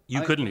them.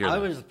 You couldn't hear them? I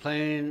was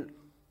playing,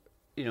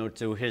 you know,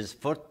 to his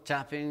foot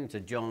tapping, to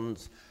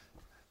John's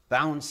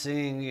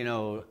bouncing, you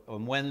know,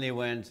 and when they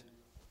went,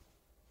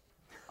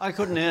 I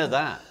couldn't hear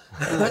that.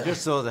 I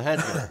just saw the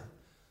headline.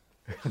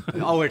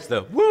 Oh, it's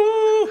the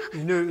woo!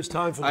 You knew it was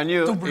time for I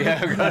knew, yeah,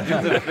 I got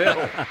to the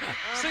film.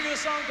 Singing a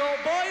song called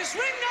Boys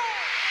Ringo!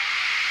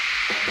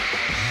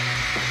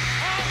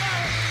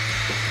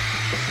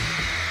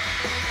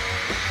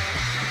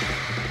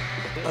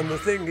 And the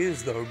thing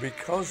is, though,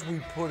 because we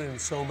put in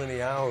so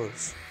many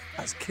hours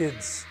as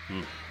kids,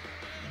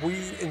 we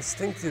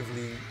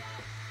instinctively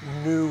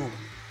knew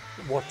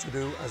what to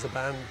do as a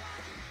band.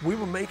 We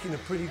were making a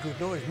pretty good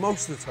noise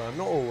most of the time,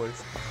 not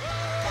always.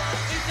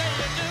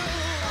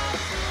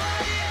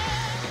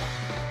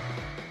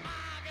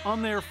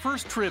 On their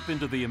first trip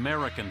into the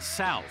American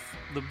South,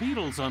 the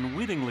Beatles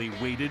unwittingly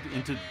waded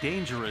into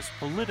dangerous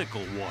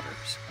political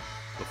waters.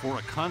 Before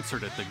a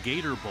concert at the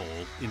Gator Bowl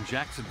in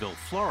Jacksonville,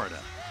 Florida,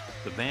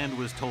 the band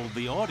was told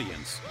the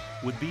audience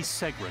would be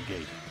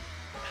segregated.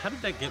 How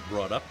did that get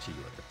brought up to you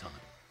at the time?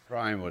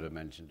 Brian would have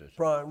mentioned it.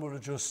 Brian,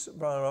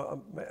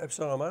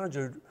 Epstein, our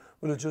manager,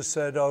 would have just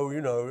said, oh,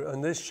 you know,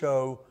 and this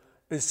show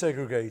is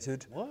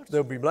segregated. What?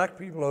 There'll be black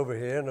people over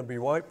here and there'll be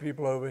white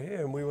people over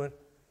here. And we went,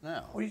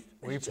 no, we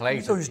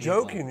played he was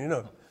joking, you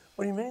know.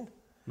 What do you mean?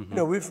 Mm-hmm. You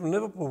know, we're from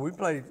Liverpool. We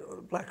played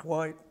black,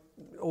 white,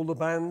 all the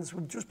bands.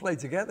 We just played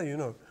together, you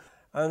know.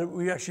 And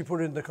we actually put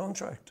it in the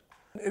contract.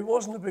 It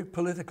wasn't a big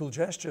political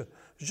gesture.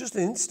 It was just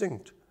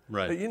instinct.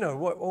 Right. But, you know,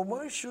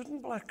 why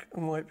shouldn't black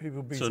and white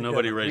people be so together?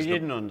 nobody raised We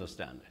didn't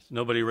understand it.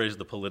 Nobody raised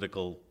the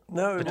political,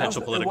 No,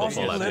 potential political it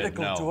wasn't fallout.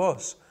 political to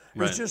us.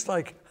 It was just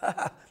like,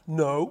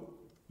 no,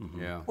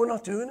 Yeah. we're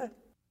not doing it.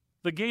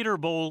 The Gator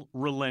Bowl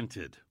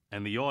relented,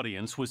 and the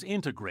audience was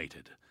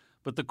integrated.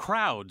 But the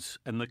crowds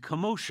and the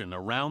commotion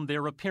around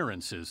their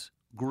appearances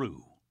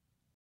grew.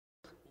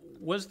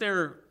 Was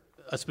there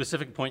a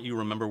specific point you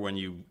remember when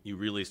you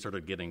really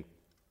started getting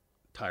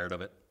tired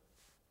of it?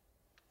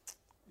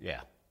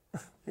 Yeah.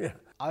 Yeah.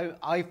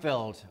 I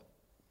felt,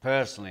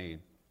 personally,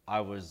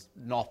 I was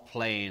not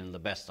playing the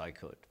best I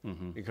could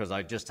because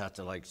I just had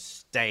to, like,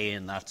 stay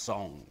in that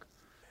song.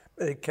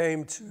 It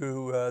came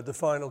to the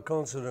final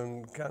concert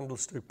in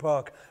Candlestick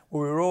Park. We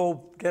were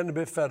all getting a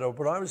bit fed up,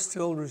 but I was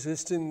still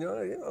resisting.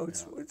 You know,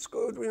 it's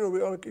good. You know,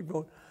 we ought to keep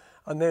going.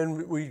 And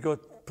then we got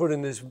put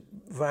in this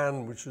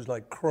van, which was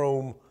like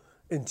chrome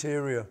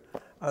interior,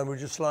 and we're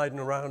just sliding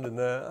around in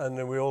there. And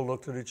then we all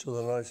looked at each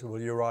other, and I said,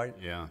 "Well, you're right.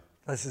 Yeah.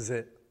 This is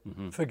it.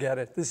 Forget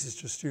it. This is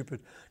just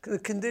stupid." The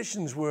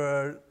conditions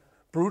were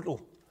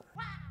brutal.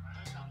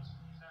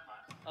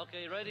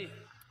 Okay, ready?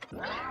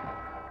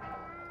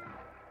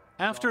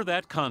 After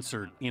that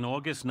concert in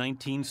August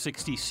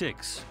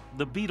 1966,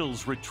 the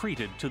Beatles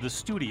retreated to the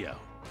studio.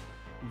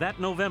 That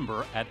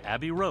November at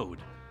Abbey Road,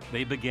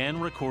 they began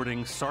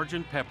recording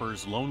Sgt.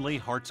 Pepper's Lonely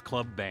Hearts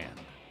Club Band.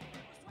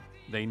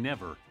 They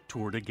never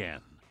toured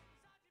again.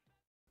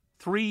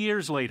 3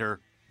 years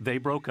later, they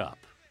broke up.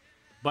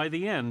 By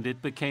the end,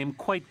 it became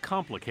quite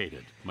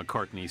complicated,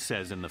 McCartney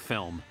says in the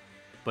film.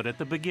 But at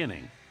the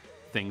beginning,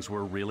 things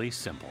were really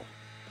simple.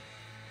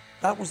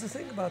 That was the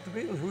thing about the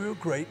Beatles. We were a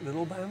great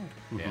little band.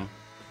 Yeah.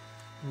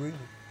 Really.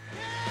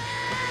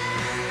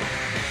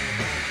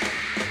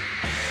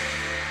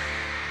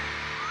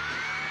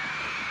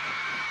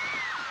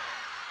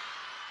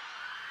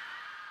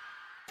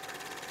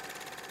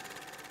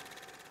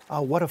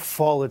 What a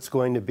fall it's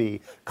going to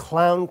be.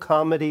 Clown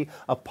comedy,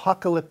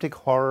 apocalyptic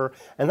horror,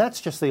 and that's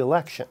just the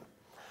election.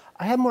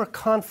 I have more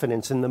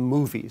confidence in the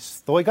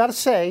movies, though I gotta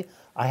say,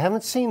 I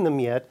haven't seen them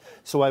yet,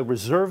 so I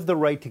reserve the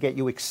right to get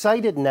you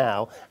excited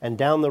now and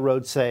down the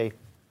road say,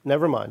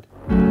 never mind.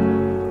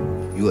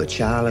 You're a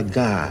child of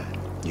God.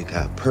 You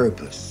got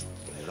purpose.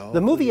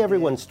 The movie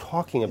everyone's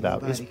talking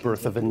about is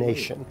Birth of a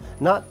Nation,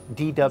 not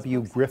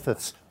D.W.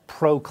 Griffith's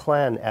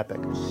pro-Klan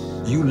epic.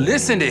 You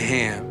listen to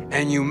him,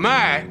 and you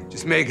might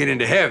just make it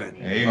into heaven.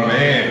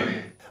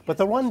 Amen. But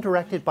the one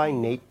directed by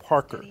Nate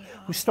Parker,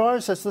 who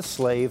stars as the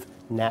slave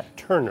Nat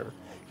Turner.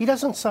 He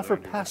doesn't suffer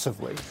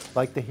passively,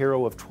 like the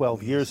hero of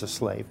 12 Years a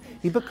Slave.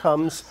 He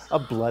becomes a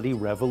bloody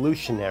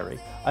revolutionary,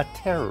 a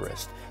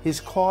terrorist,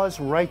 his cause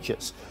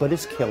righteous, but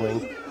his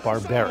killing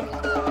barbaric.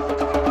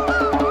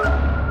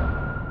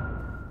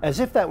 As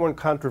if that weren't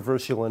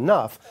controversial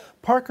enough,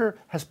 Parker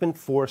has been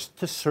forced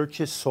to search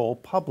his soul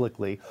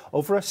publicly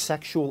over a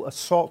sexual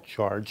assault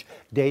charge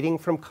dating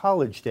from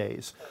college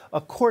days. A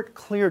court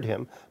cleared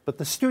him, but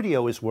the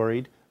studio is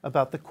worried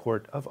about the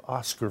court of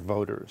Oscar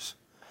voters.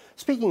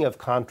 Speaking of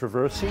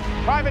controversy,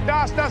 Private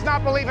Doss does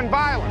not believe in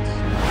violence.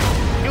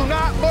 Do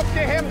not look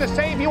to him to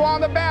save you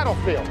on the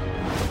battlefield.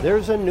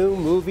 there's a new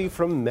movie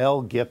from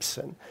Mel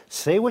Gibson.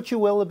 Say what you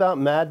will about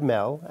Mad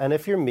Mel, and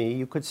if you're me,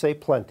 you could say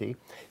plenty.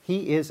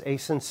 He is a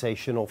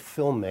sensational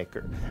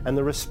filmmaker, and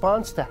the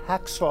response to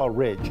Hacksaw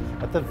Ridge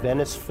at the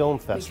Venice Film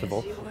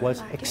Festival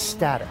was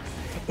ecstatic.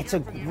 It's a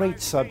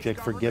great subject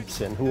for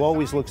Gibson, who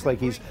always looks like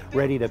he's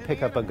ready to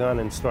pick up a gun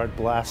and start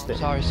blasting.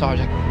 Sorry,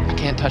 Sergeant, I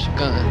can't touch a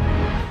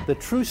gun. The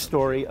true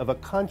story of a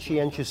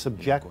conscientious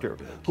objector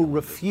who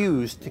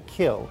refused to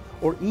kill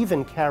or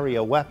even carry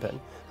a weapon,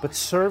 but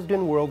served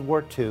in World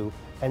War II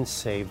and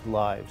saved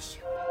lives.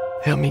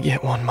 Help me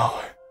get one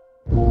more.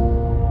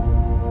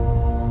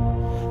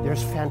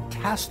 There's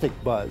fantastic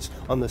buzz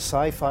on the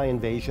sci-fi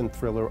invasion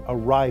thriller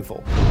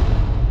Arrival.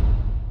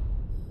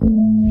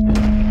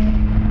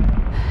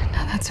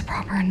 Now that's a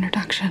proper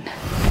introduction.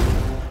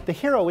 The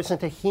hero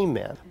isn't a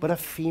He-Man, but a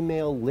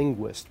female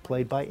linguist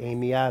played by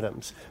Amy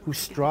Adams, who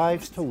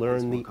strives to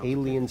learn the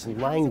aliens'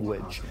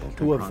 language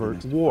to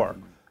avert war.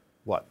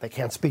 What, they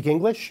can't speak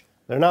English?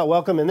 They're not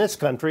welcome in this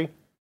country.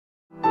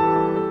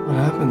 What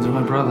happened to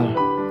my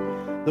brother?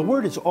 The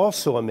word is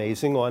also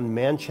amazing on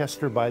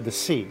Manchester by the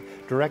Sea,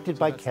 directed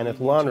by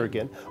Kenneth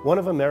Lonergan, one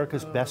of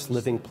America's best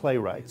living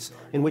playwrights,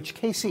 in which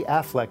Casey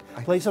Affleck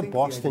plays a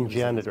Boston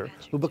janitor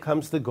who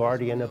becomes the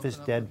guardian of his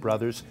dead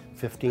brother's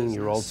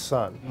 15-year-old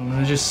son. I'm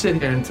gonna just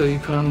sit here until you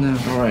calm down.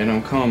 All right,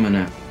 I'm calming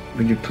now.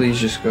 Would you please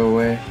just go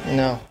away?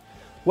 No.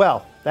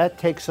 Well, that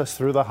takes us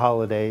through the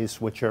holidays,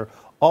 which are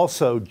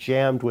also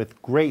jammed with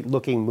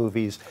great-looking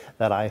movies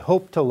that I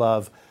hope to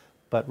love,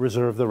 but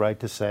reserve the right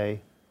to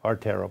say are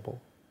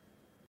terrible.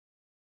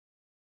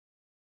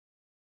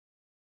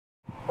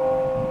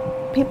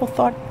 People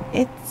thought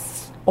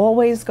it's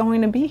always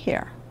going to be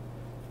here,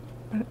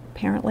 but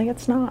apparently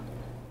it's not.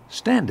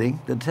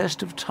 Standing the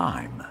test of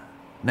time.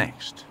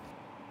 Next.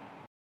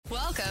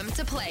 Welcome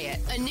to Play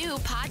It, a new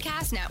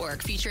podcast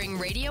network featuring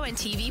radio and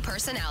TV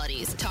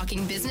personalities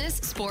talking business,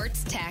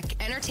 sports, tech,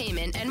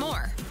 entertainment, and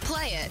more.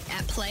 Play it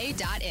at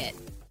play.it.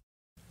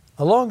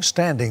 A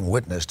long-standing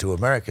witness to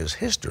America's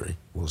history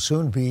will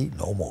soon be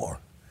no more.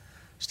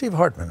 Steve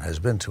Hartman has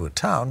been to a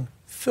town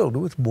filled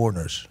with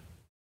mourners.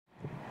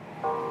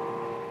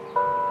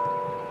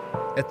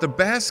 At the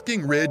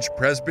Basking Ridge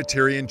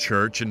Presbyterian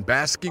Church in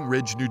Basking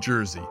Ridge, New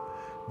Jersey,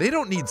 they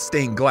don't need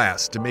stained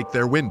glass to make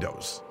their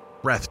windows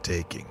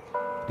breathtaking.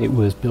 It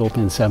was built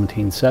in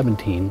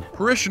 1717.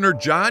 Parishioner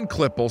John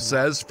Klippel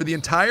says for the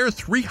entire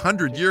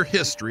 300-year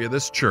history of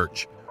this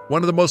church,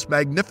 one of the most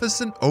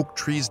magnificent oak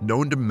trees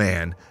known to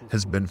man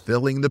has been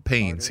filling the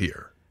panes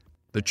here.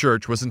 The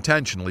church was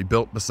intentionally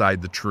built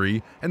beside the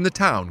tree, and the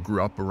town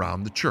grew up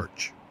around the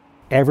church.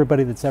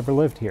 Everybody that's ever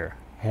lived here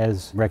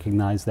has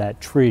recognized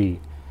that tree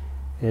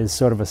as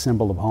sort of a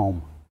symbol of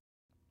home.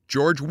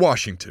 George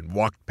Washington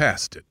walked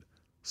past it.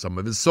 Some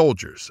of his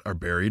soldiers are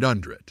buried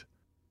under it.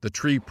 The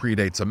tree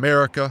predates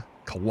America,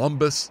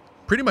 Columbus.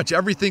 Pretty much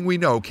everything we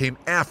know came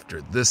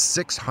after this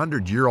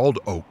 600-year-old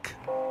oak.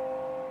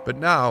 But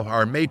now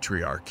our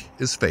matriarch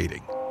is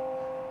fading.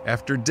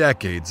 After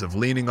decades of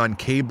leaning on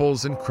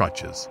cables and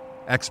crutches,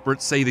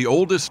 experts say the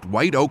oldest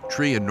white oak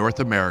tree in North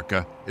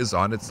America is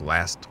on its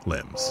last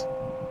limbs.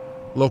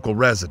 Local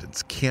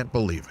residents can't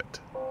believe it.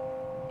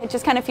 It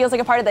just kind of feels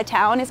like a part of the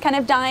town is kind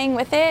of dying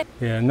with it.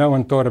 Yeah, no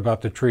one thought about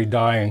the tree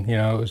dying. You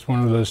know, it was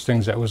one of those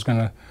things that was going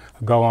to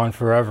go on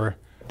forever.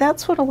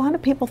 That's what a lot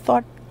of people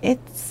thought.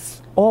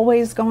 It's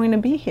always going to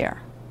be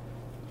here,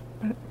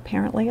 but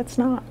apparently it's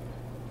not.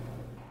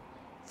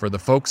 For the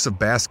folks of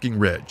Basking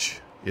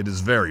Ridge, it is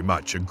very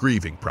much a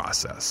grieving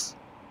process.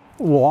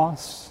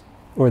 Loss,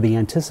 or the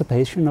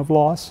anticipation of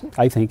loss,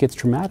 I think it's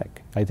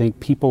traumatic. I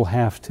think people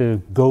have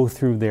to go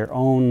through their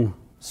own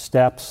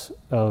steps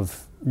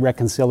of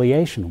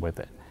reconciliation with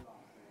it.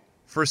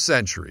 For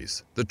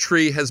centuries, the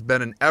tree has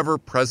been an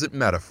ever-present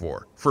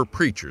metaphor for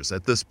preachers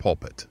at this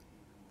pulpit.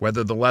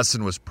 Whether the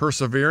lesson was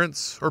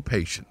perseverance or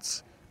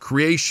patience,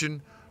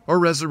 creation or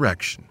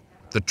resurrection,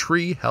 the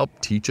tree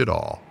helped teach it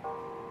all.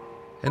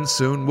 And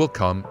soon will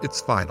come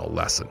its final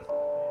lesson.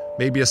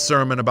 Maybe a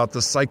sermon about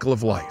the cycle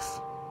of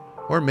life.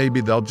 Or maybe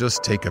they'll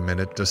just take a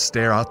minute to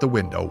stare out the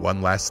window one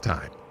last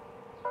time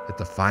at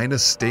the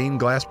finest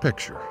stained glass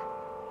picture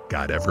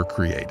God ever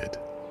created.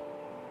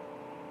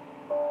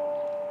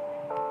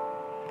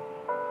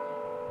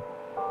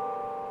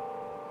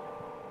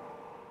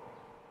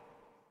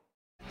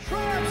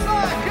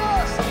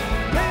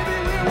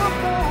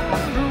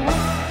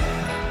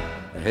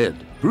 Ahead,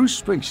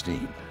 Bruce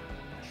Springsteen,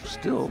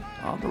 still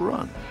on the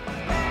run.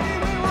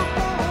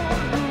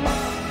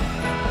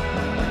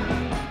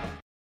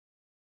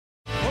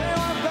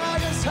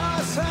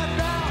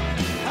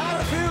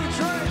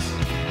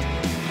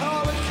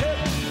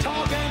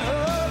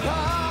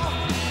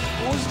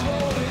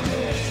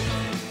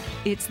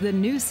 It's the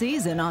new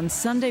season on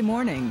Sunday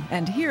morning,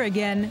 and here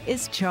again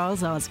is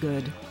Charles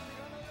Osgood.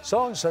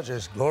 Songs such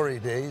as Glory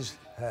Days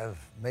have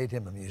made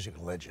him a music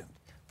legend.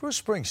 Bruce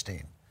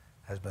Springsteen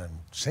has been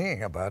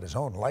singing about his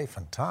own life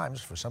and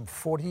times for some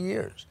 40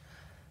 years.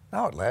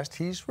 Now at last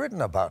he's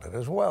written about it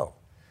as well.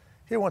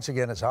 Here once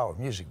again is our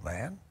music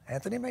man,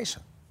 Anthony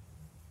Mason.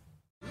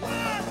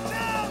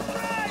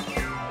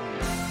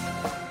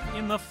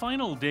 In the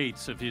final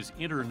dates of his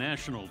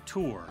international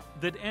tour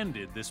that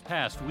ended this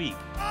past week,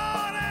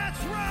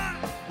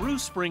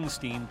 Bruce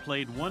Springsteen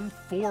played one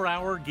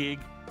 4-hour gig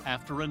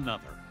after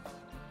another.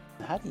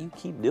 How do you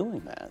keep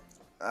doing that?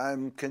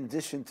 I'm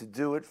conditioned to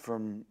do it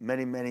from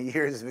many, many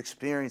years of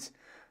experience.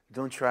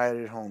 Don't try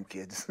it at home,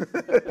 kids.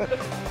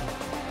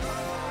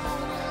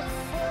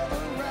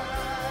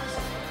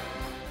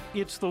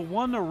 It's the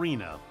one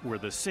arena where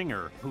the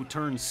singer, who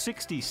turns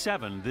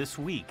 67 this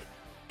week,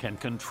 can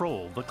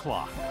control the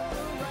clock.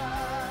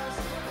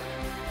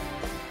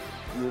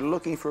 You're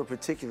looking for a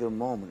particular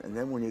moment, and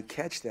then when you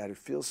catch that, it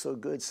feels so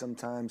good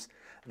sometimes,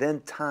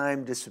 then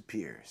time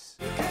disappears.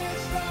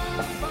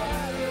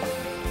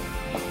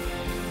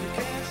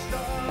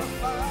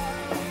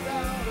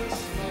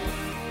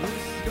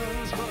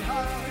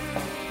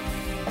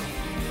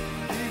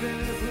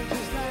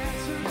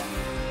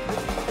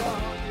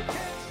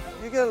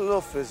 You get a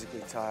little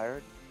physically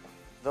tired,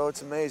 though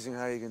it's amazing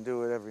how you can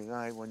do it every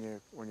night when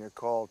you're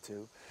called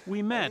to.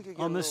 We met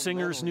on the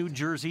singer's New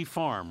Jersey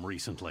farm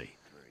recently,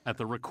 at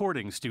the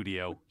recording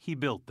studio he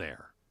built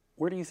there.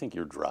 Where do you think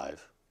your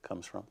drive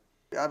comes from?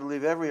 I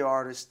believe every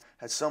artist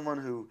had someone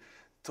who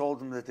told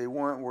them that they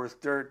weren't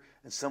worth dirt,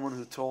 and someone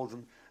who told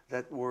them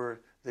that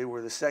they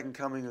were the second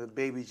coming of the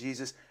baby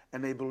Jesus,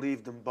 and they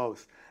believed them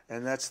both.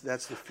 And that's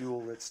the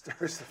fuel that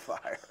stirs the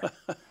fire.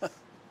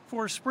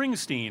 For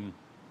Springsteen,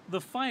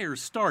 the fire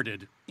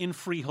started in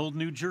Freehold,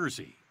 New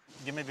Jersey.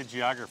 Give me the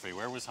geography.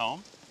 Where was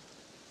home?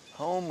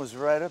 Home was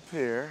right up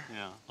here.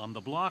 Yeah. On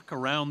the block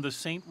around the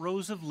St.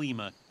 Rose of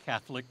Lima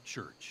Catholic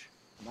Church.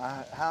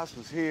 My house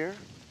was here.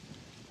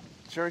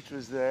 Church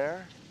was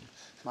there.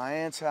 My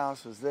aunt's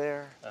house was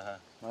there.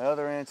 My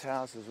other aunt's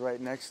house was right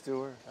next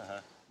to her.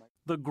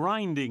 The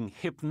grinding,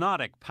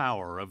 hypnotic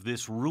power of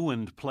this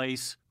ruined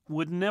place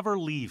would never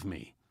leave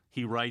me,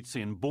 he writes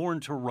in Born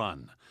to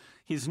Run,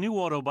 his new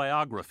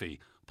autobiography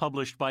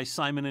published by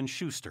Simon &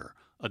 Schuster,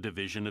 a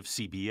division of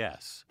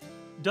CBS.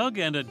 Doug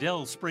and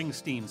Adele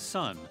Springsteen's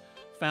son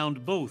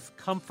found both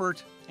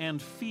comfort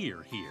and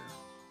fear here.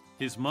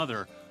 His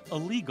mother, a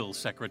legal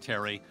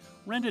secretary,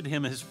 rented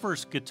him his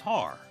first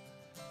guitar.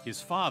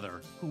 His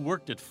father, who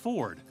worked at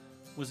Ford,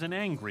 was an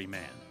angry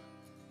man.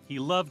 He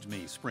loved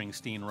me,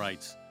 Springsteen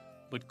writes,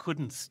 but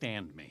couldn't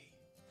stand me.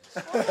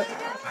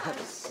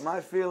 My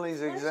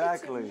feelings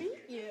exactly.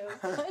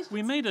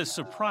 We made a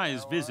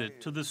surprise visit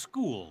to the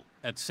school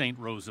at St.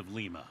 Rose of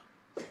Lima.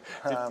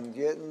 I'm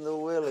getting the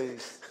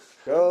willies.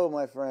 Go,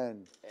 my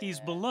friend.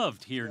 He's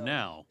beloved here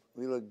now.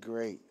 We look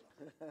great.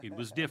 It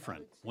was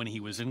different when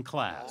he was in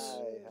class.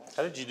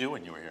 How did you do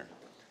when you were here?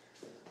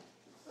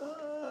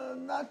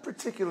 Not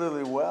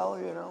particularly well,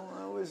 you know.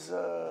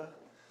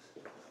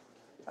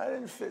 I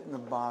didn't fit in the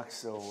box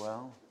so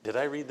well. Did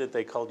I read that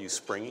they called you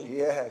Springy?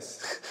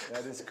 Yes,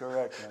 that is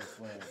correct, my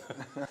friend.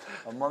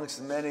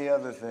 Amongst many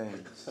other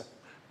things.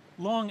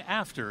 Long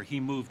after he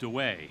moved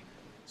away,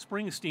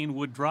 Springsteen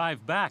would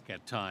drive back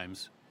at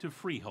times to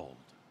Freehold.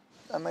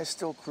 I may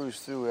still cruise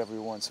through every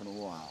once in a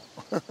while.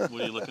 What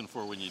are you looking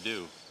for when you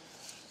do?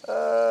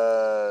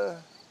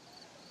 Well,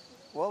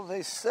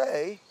 they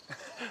say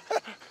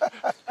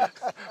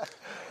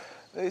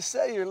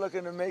you're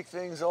looking to make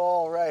things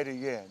all right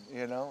again,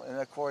 you know? And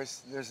of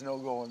course, there's no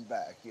going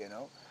back, you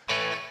know?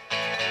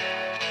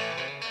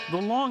 The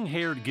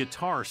long-haired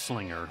guitar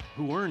slinger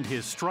who earned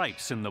his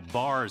stripes in the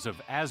bars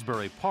of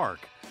Asbury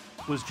Park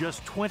was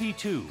just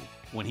 22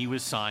 when he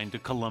was signed to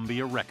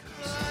Columbia Records.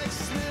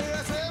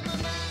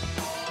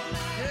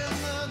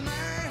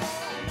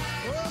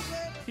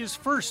 His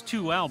first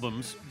two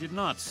albums did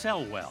not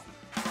sell well.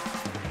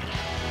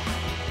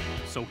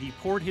 So he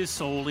poured his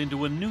soul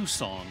into a new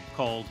song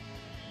called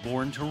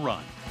Born to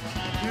Run.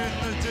 In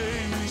the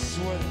day we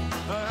sweat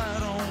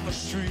out on the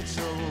streets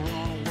of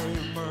runaway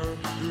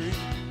Mercury.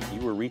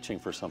 You were reaching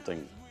for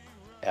something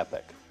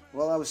epic.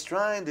 Well, I was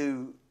trying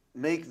to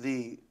make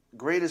the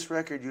greatest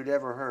record you'd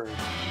ever heard.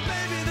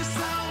 Maybe the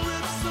sound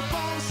rips the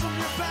bones from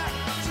your back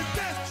to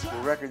death. The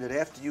record that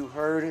after you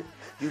heard it,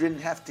 you didn't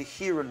have to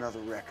hear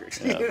another record,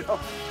 Yeah. you know?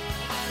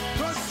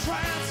 'Cause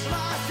tramps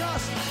like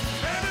us,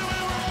 anywhere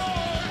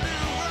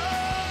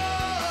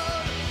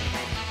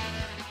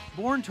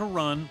Born to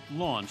Run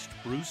launched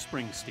Bruce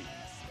Springsteen.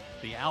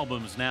 The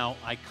album's now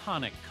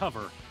iconic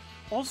cover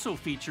also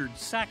featured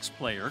sax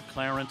player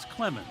Clarence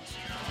Clemons.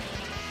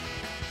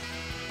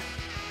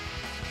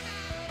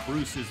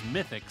 Bruce's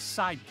mythic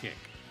sidekick.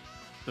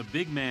 The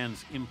big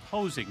man's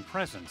imposing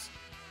presence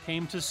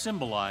came to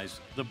symbolize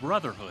the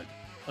brotherhood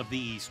of the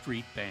E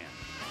Street Band.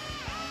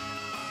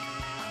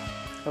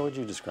 How would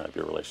you describe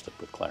your relationship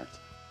with Clarence?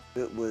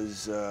 It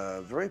was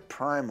very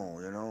primal,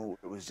 you know.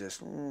 It was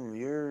just,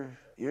 you're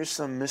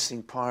some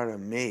missing part of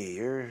me.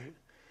 You're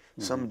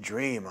some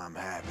dream I'm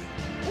having.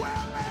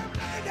 Well, they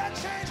made that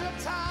change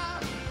of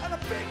time, and a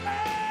big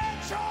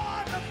man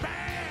joined the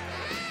band.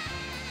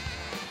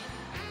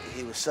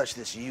 He was such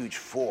this huge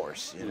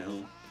force, you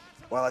know,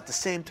 while at the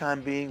same time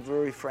being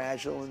very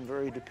fragile and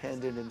very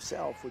dependent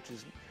himself, which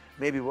is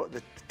maybe what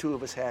the two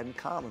of us had in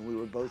common. We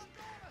were both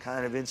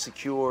kind of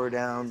insecure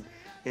down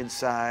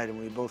inside, and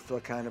we both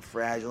felt kind of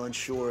fragile and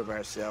sure of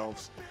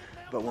ourselves.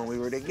 But when we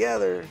were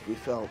together, we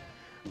felt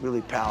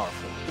really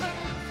powerful.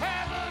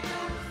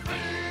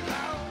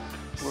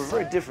 We're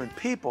very different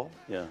people.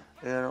 Yeah.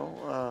 You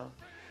know,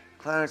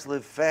 Clarence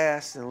lived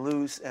fast and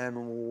loose and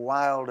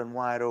wild and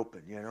wide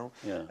open, you know.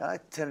 Yeah. I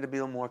tended to be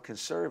a little more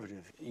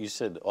conservative. You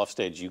said off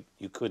stage you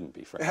couldn't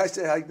be friends. I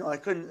said I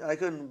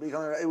couldn't be.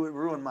 It would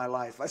ruin my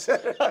life. I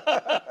said,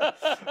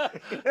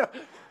 you know,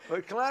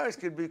 but Clarence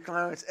could be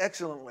Clarence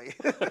excellently.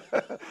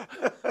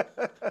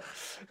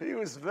 He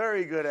was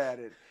very good at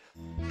it.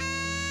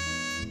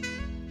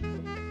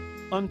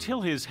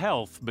 Until his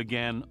health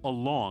began a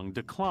long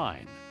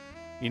decline.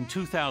 In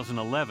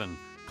 2011,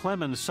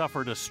 Clemons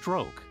suffered a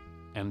stroke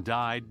and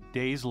died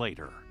days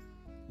later.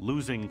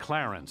 Losing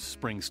Clarence,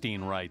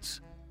 Springsteen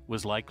writes,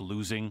 was like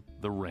losing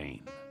the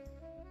rain.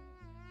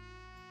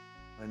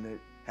 And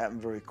it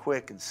happened very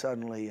quick and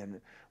suddenly, and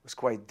it was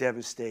quite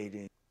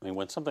devastating. I mean,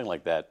 when something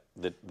like that,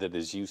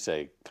 as you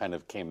say, kind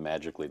of came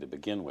magically to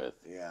begin with,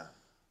 Yeah.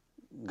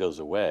 goes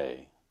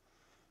away,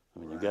 I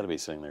mean, you've got to be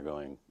sitting there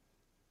going,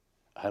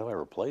 how do I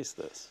replace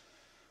this?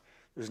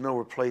 There's no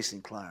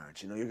replacing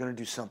Clarence. You know, you're going to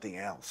do something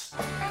else.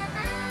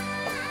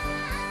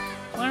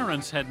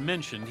 Clarence had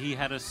mentioned he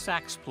had a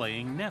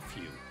sax-playing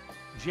nephew,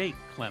 Jake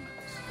Clemons.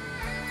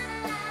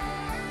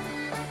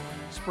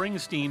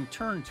 Springsteen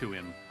turned to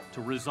him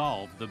to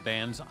resolve the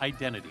band's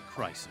identity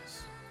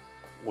crisis.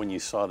 When you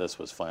saw this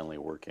was finally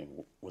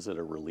working, was it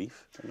a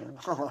relief?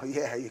 Oh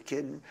yeah, you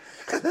kidding?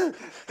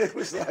 it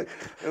was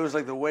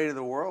like the weight of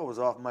the world was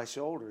off my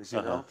shoulders,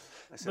 you know.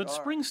 I said, But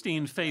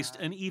Springsteen faced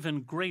an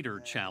even greater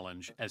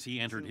challenge as he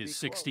entered his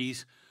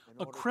 60s,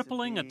 a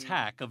crippling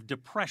attack of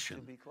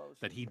depression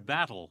that he'd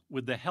battle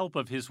with the help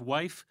of his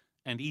wife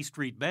and E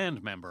Street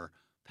Band member,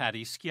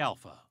 Patti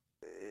Scialfa.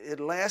 It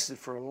lasted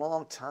for a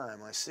long time.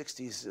 My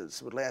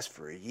 60s would last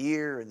for a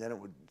year, and then it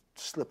would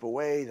slip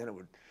away, then it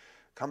would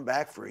come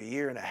back for a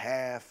year and a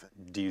half.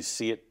 Do you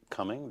see it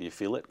coming? Do you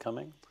feel it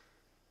coming?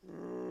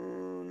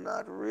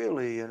 Not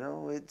really, you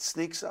know. It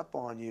sneaks up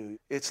on you.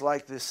 It's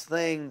like this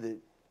thing that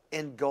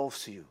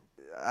engulfs you.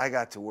 I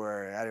got to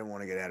where I didn't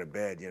want to get out of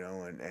bed, you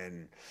know,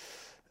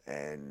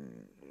 and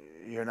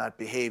you're not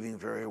behaving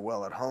very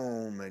well at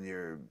home, and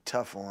you're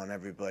tough on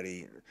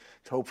everybody.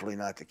 Hopefully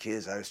not the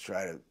kids. I always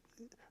try to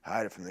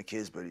hide it from the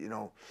kids, but, you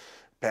know,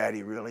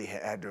 Patti really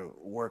had to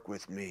work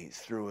with me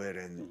through it,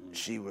 and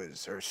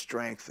her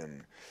strength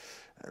and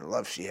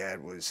love she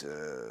had was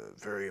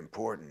very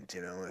important,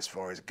 you know, as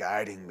far as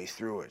guiding me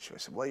through it. She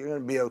said, well, you're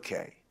going to be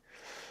okay.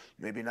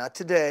 Maybe not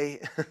today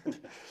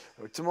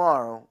or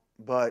tomorrow,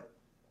 but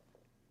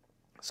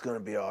it's going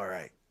to be all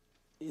right.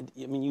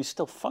 I mean, you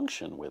still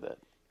function with it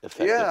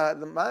effectively. Yeah,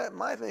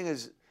 my thing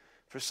is,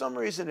 for some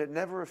reason, it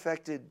never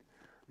affected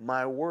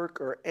my work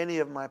or any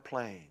of my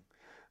playing.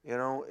 You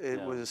know,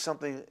 it was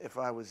something, if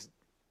I was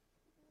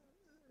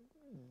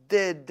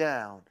dead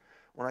down,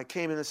 when I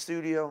came in the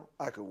studio,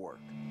 I could work.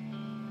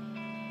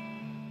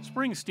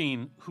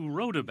 Springsteen, who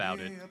wrote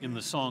about it in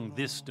the song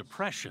This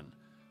Depression,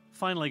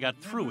 finally got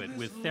through it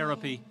with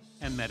therapy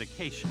and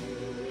medication.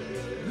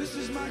 This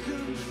is my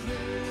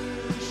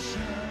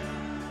confession.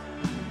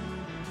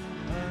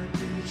 I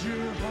need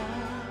your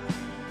heart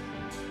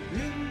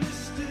in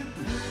this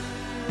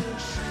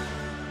depression.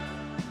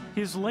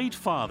 His late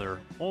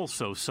father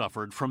also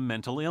suffered from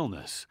mental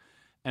illness,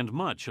 and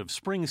much of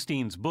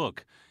Springsteen's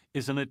book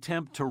is an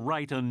attempt to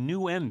write a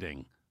new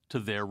ending to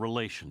their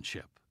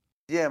relationship.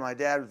 Yeah, my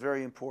dad was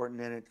very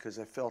important in it because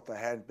I felt I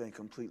hadn't been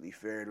completely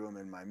fair to him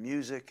in my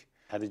music.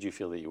 How did you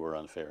feel that you were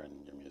unfair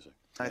in your music?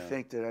 I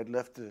think that I'd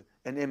left an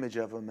image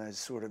of him as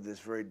sort of this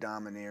very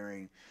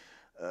domineering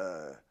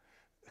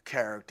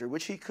character,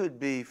 which he could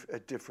be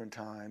at different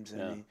times,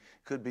 and he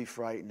could be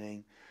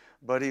frightening,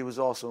 but he was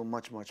also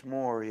much, much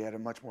more. He had a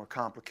much more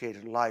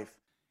complicated life.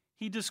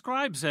 He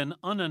describes an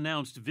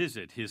unannounced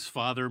visit his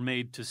father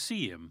made to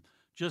see him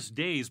just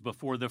days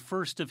before the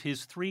first of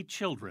his 3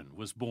 children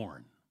was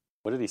born.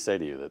 What did he say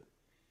to you that?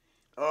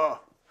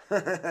 Oh,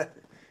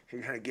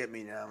 you're going to get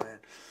me now, man.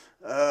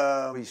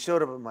 He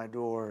showed up at my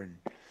door, and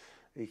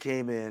he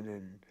came in,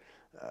 and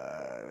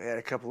we had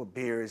a couple of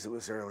beers. It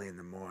was early in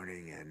the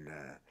morning, and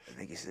I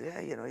think he said, yeah,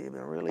 you know, you've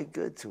been really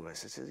good to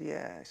us. I said,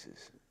 yeah. I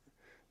says,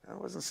 I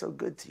wasn't so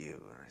good to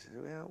you. And I said,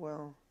 yeah,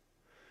 well,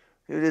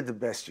 you did the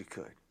best you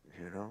could,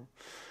 you know.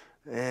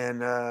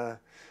 And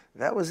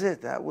that was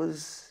it. That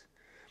was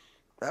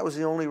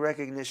the only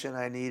recognition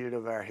I needed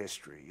of our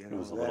history. You know, it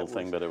was a little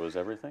thing, but it was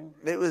everything?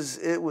 It was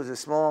a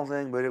small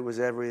thing, but it was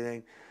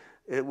everything.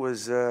 It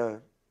was,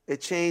 it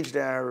changed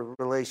our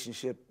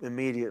relationship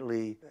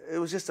immediately. It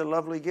was just a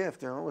lovely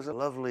gift, you know. It was a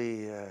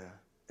lovely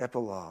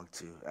epilogue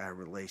to our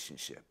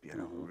relationship, you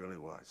know, it really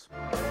was.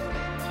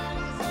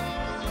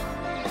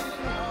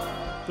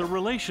 The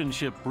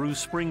relationship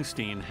Bruce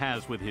Springsteen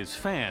has with his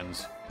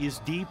fans is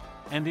deep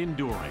and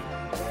enduring.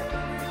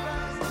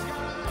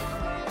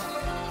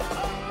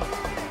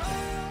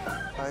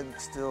 I'm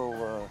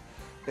still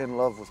in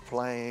love with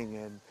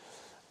playing,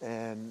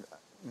 and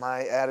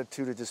my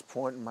attitude at this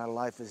point in my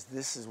life is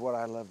this is what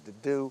I love to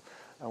do.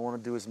 I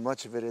want to do as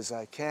much of it as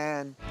I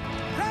can.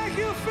 Thank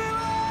you, Philly!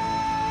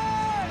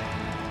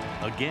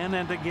 Again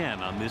and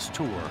again on this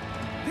tour,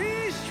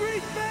 The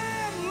Street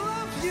Band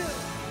loves you!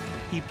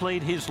 he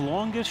played his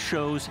longest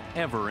shows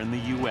ever in the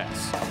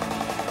U.S.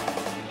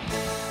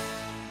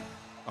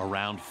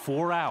 Around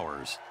 4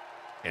 hours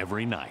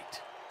every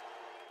night.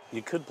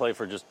 You could play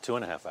for just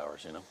 2.5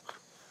 hours, you know?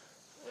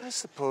 I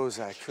suppose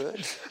I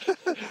could.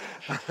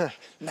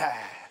 Nah.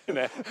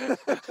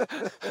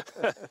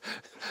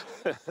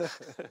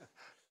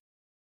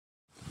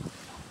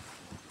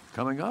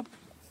 Coming up,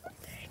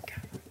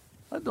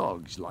 a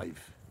dog's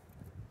life.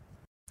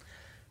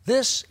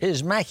 This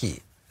is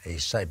Mackie, a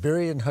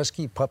Siberian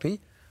Husky puppy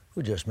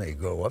who just may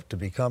grow up to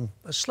become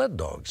a sled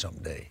dog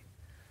someday.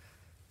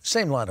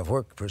 Same line of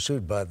work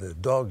pursued by the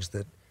dogs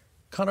that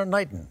Connor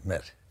Knighton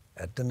met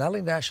at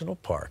Denali National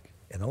Park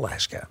in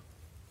Alaska.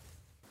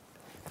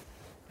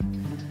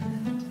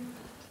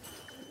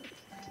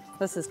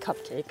 This is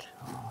Cupcake.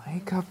 Oh,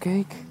 hey,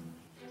 Cupcake.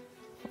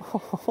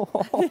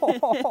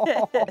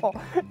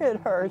 It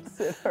hurts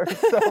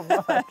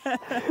so much.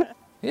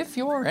 If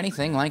you're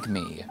anything like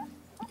me,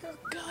 you're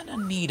gonna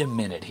need a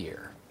minute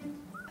here.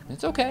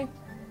 It's okay.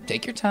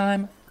 Take your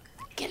time.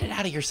 Get it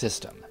out of your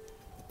system.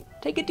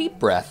 Take a deep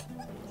breath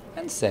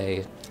and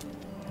say,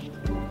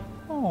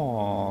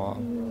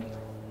 "Aww."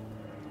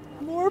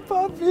 More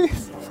more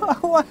puppies. I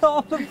want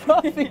all the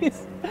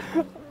puppies.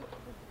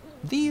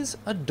 These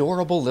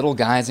adorable little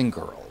guys and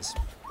girls,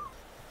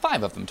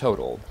 5 of them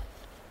total,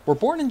 were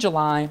born in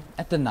July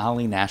at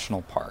Denali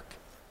National Park.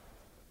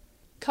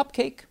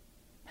 Cupcake,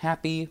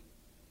 Happy,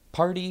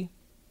 Party,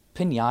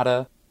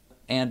 Pinata,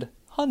 and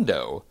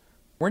Hundo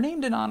were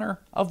named in honor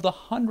of the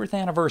 100th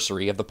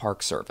anniversary of the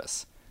Park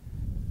Service.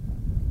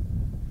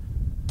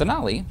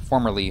 Denali,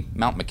 formerly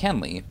Mount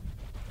McKinley,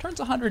 turns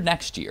 100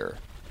 next year.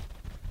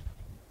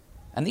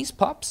 And these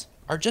pups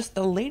are just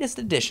the latest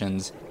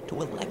additions to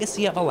a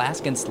legacy of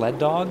Alaskan sled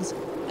dogs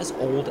as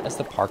old as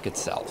the park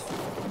itself.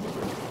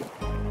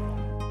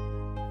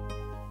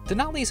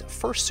 Denali's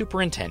first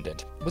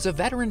superintendent was a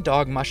veteran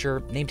dog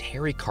musher named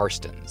Harry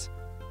Karstens,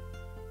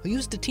 who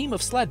used a team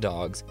of sled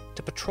dogs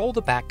to patrol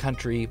the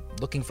backcountry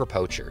looking for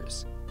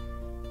poachers.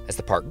 As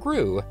the park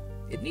grew,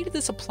 it needed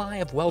the supply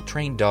of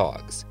well-trained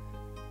dogs.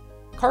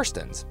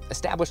 Karstens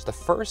established the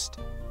first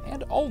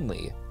and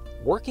only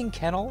working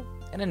kennel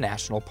in a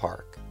national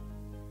park.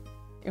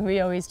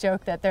 We always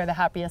joke that they're the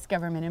happiest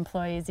government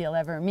employees you'll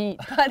ever meet,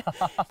 but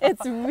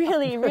it's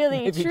really,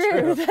 really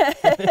true.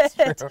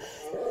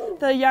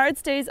 The yard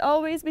stays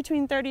always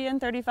between 30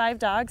 and 35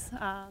 dogs.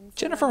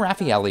 Jennifer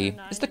Raffaelli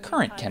is the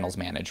current kennels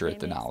manager at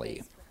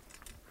Denali.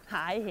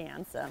 Hi,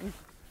 handsome.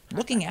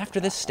 Looking after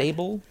this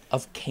stable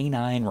of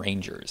canine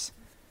rangers.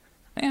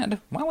 And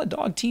while a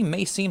dog team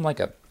may seem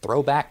like a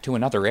throwback to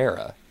another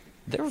era,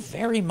 they're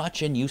very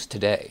much in use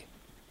today.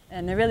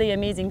 And the really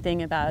amazing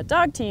thing about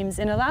dog teams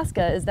in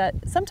Alaska is that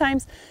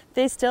sometimes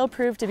they still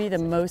prove to be the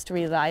most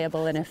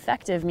reliable and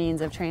effective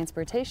means of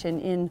transportation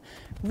in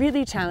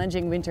really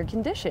challenging winter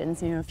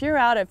conditions. You know, if you're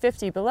out at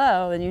 50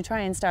 below and you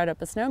try and start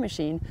up a snow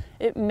machine,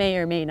 it may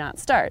or may not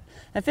start.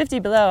 At 50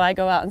 below, I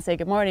go out and say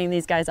good morning,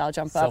 these guys all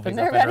jump up and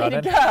they're ready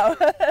to go.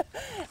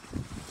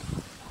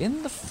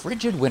 In the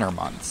frigid winter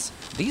months,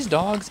 these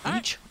dogs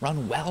each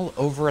run well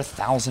over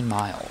 1,000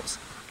 miles,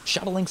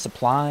 shuttling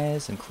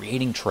supplies and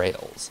creating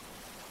trails.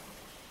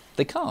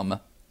 They come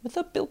with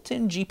a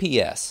built-in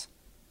GPS.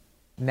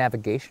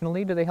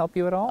 Navigationally, do they help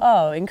you at all?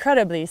 Oh,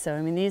 incredibly so.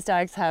 I mean, these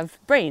dogs have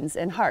brains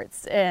and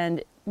hearts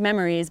and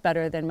memories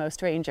better than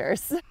most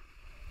rangers.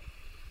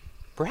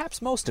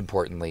 Perhaps most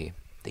importantly,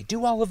 they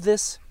do all of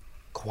this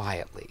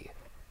quietly.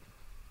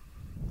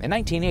 In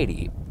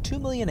 1980, 2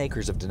 million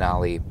acres of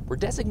Denali were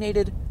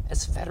designated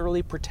as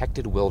federally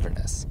protected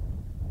wilderness.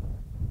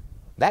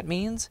 That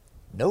means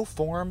no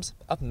forms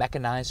of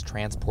mechanized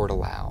transport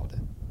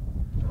allowed.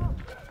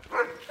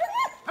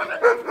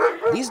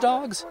 These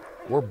dogs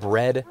were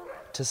bred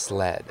to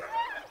sled.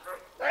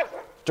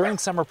 During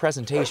summer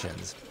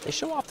presentations, they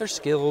show off their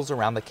skills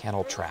around the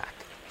kennel track.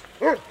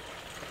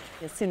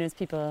 As soon as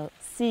people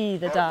see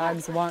the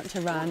dogs want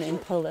to run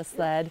and pull a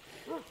sled,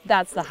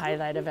 that's the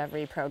highlight of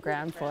every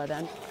program for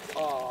them.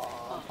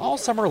 All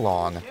summer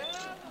long,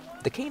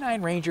 the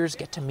canine rangers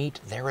get to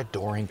meet their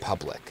adoring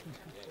public.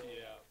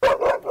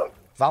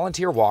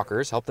 Volunteer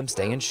walkers help them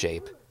stay in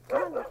shape.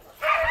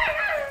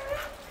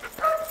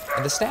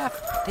 And the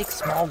staff takes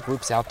small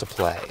groups out to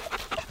play.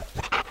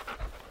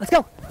 Let's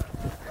go!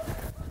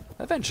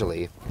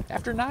 Eventually,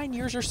 after 9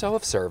 years or so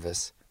of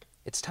service,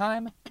 it's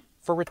time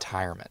for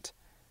retirement.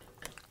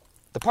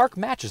 The park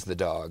matches the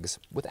dogs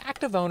with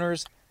active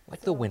owners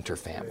like the Winter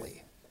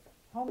family.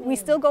 We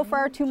still go for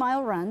our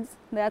 2-mile runs.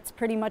 That's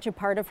pretty much a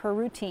part of her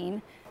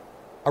routine.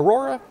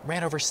 Aurora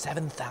ran over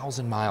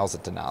 7,000 miles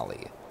at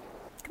Denali.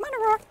 Come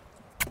on, Aurora.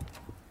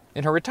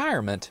 In her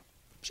retirement,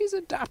 she's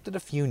adopted a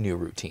few new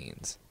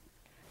routines.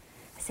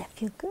 Does that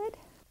feel good?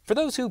 For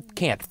those who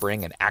can't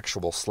bring an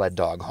actual sled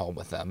dog home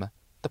with them,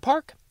 the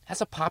park has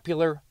a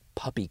popular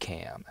puppy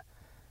cam.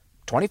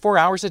 24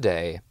 hours a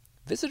day,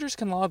 visitors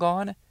can log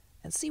on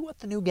and see what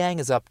the new gang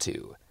is up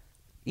to.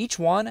 Each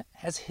one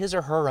has his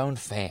or her own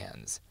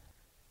fans.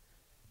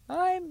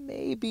 I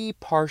may be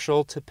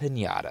partial to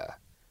Pinata.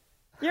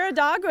 You're a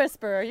dog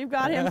whisperer. You've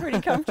got him pretty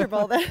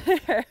comfortable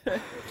there.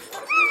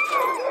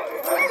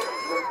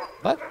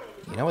 But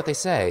you know what they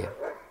say.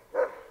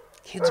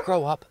 Kids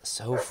grow up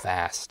so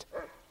fast.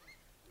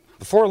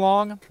 Before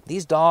long,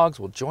 these dogs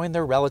will join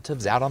their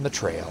relatives out on the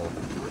trail,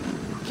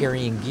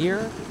 carrying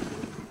gear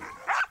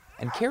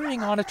and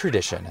carrying on a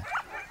tradition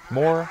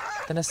more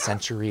than a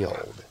century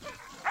old.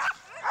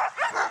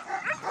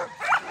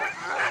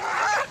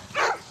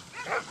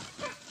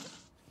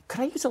 Could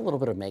I use a little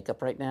bit of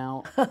makeup right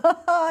now?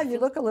 You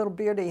look a little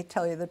beardy, to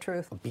tell you the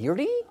truth.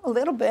 Beardy? A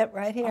little bit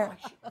right here.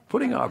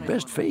 Putting our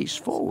best face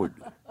forward.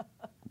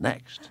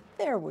 Next.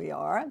 There we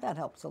are. That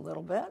helps a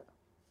little bit.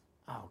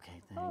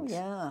 Okay, thanks. Oh,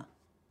 yeah.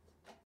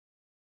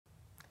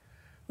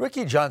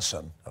 Ricky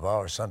Johnson of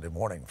our Sunday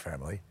Morning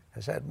family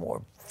has had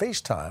more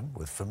FaceTime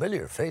with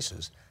familiar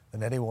faces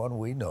than anyone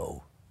we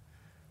know.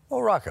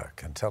 Moraka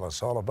can tell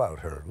us all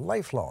about her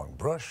lifelong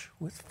brush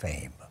with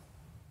fame.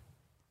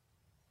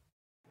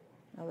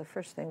 Now, the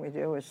first thing we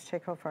do is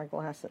take off our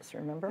glasses,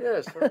 remember?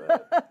 Yes.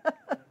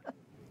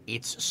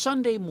 It's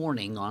Sunday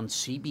morning on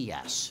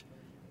CBS.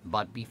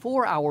 But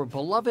before our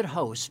beloved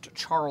host,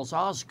 Charles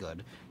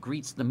Osgood,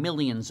 greets the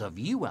millions of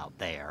you out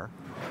there,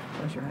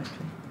 Close your eyes,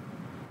 please.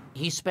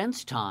 he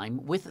spends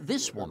time with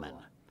this woman,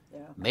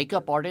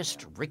 makeup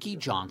artist Ricky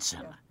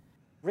Johnson.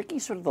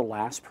 Ricky's sort of the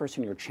last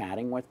person you're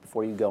chatting with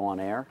before you go on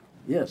air?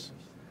 Yes,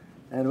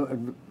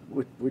 and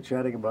we're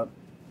chatting about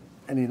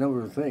any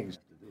number of things.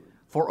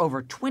 For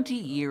over 20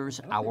 years,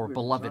 our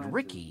beloved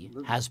Ricky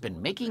has been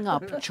making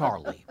up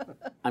Charlie.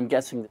 I'm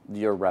guessing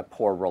your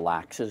rapport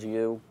relaxes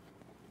you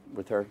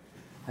with her?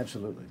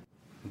 Absolutely.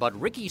 But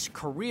Ricky's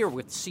career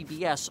with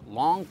CBS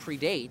long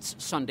predates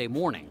Sunday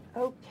Morning.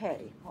 Okay,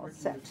 all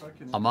set.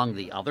 Among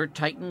the other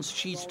titans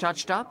she's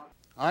touched up,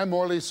 I'm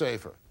Morley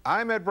Safer.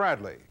 I'm Ed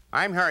Bradley.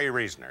 I'm Harry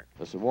Reasoner.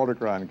 This is Walter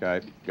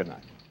Cronkite. Good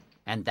night.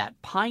 and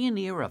that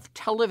pioneer of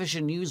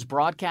television news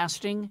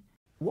broadcasting.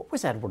 What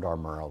was Edward R.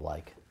 Murrow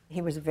like?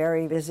 He was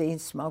very busy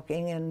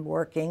smoking and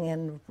working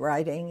and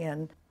writing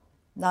and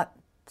not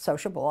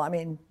sociable, I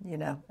mean, you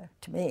know,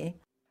 to me.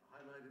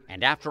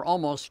 And after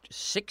almost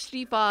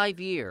 65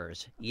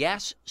 years,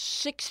 yes,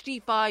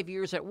 65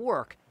 years at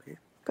work,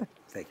 Good.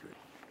 Thank you.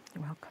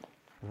 You're welcome.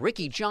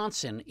 Ricky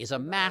Johnson is a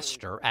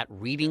master at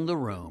reading the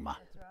room.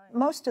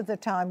 Most of the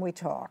time we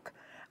talk.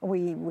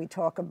 We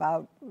talk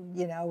about,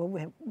 you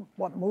know,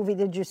 what movie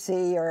did you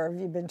see, or have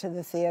you been to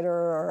the theater,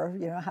 or,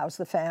 you know, how's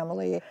the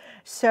family?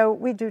 So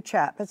we do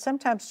chat, but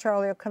sometimes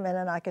Charlie will come in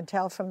and I can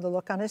tell from the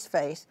look on his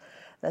face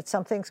that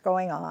something's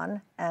going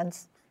on, and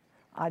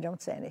I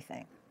don't say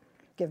anything.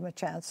 Give him a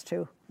chance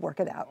to work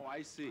it out. Oh,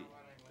 I see.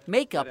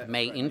 Makeup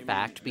may in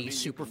fact be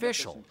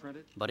superficial,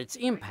 but its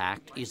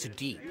impact is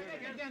deep.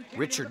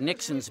 Richard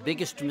Nixon's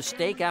biggest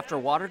mistake after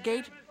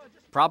Watergate?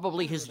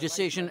 Probably his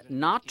decision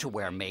not to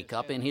wear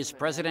makeup in his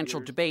presidential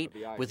debate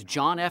with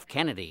John F.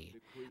 Kennedy,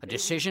 a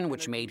decision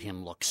which made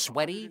him look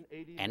sweaty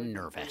and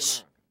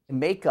nervous.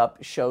 Makeup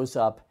shows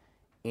up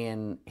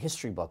in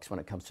history books when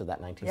it comes to that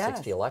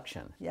 1960 Yes.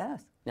 election.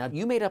 Yes. Now,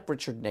 you made up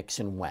Richard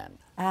Nixon when?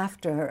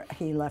 After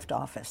he left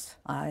office.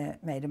 I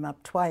made him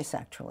up twice,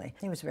 actually.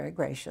 He was very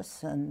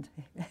gracious and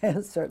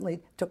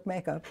certainly took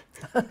makeup.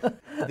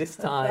 This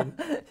time,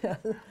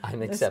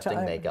 I'm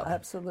accepting makeup.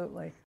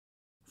 Absolutely.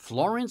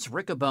 Florence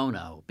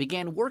Riccobono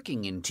began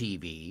working in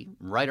TV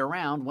right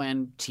around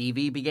when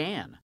TV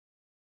began.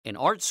 An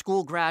art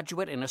school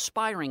graduate and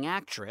aspiring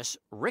actress,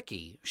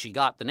 Ricky, she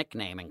got the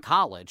nickname in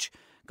college,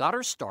 got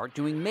her start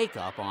doing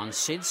makeup on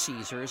Sid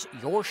Caesar's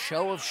Your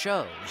Show of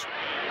Shows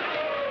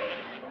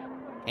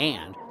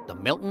and The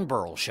Milton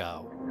Berle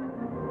Show.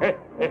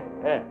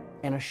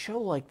 And a show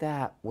like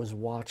that was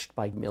watched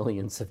by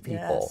millions of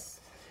people.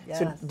 Yes.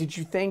 So Yes. did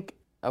you think,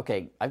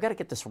 okay, I've got to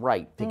get this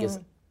right, because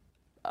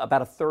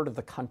about a third of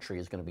the country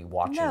is going to be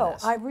watching No,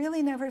 this. I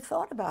really never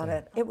thought about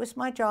it. It was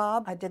my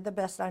job. I did the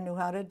best I knew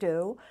how to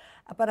do,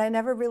 but I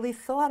never really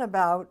thought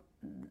about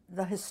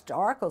the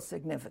historical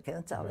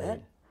significance of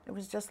it. It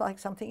was just like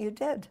something you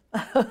did.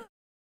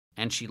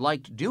 And she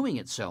liked doing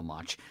it so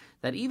much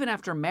that even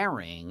after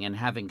marrying and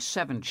having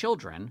 7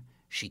 children,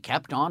 she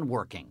kept on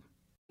working.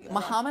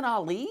 Muhammad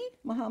Ali?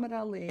 Muhammad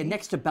Ali. And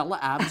next to Bella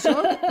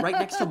Abzug? Right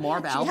next to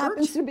Marv She Albert?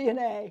 happens to be an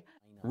A.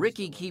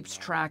 Ricky keeps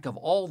track of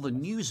all the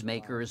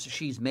newsmakers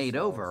she's made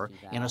over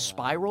in a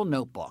spiral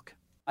notebook.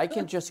 I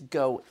can just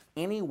go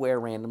anywhere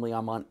randomly.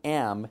 I'm on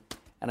M,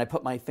 and I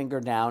put my finger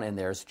down, and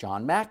there's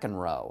John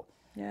McEnroe.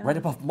 Yeah. Right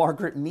above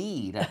Margaret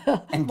Mead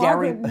and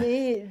Margaret Gary.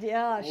 Mead,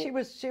 yeah, she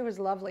was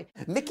lovely.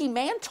 Mickey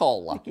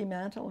Mantle. Mickey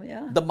Mantle,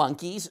 yeah. The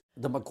Monkees,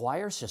 the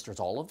McGuire sisters,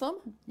 all of them?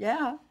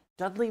 Yeah.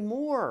 Dudley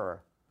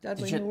Moore.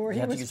 Dudley Did you, Moore, you he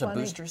have to was use funny. a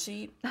booster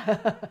seat?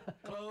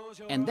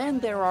 And then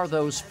there are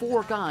those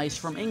 4 guys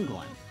from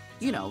England.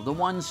 You know, the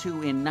ones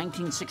who in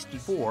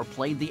 1964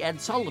 played The Ed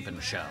Sullivan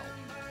Show,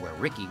 where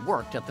Ricky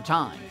worked at the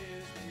time.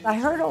 I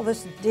heard all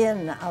this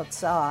din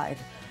outside,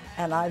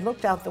 and I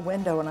looked out the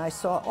window and I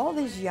saw all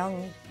these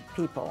young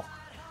people,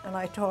 and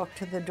I talked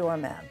to the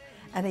doorman,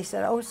 and he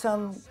said, oh,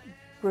 some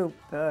group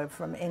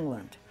from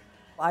England.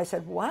 I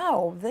said,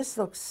 wow, this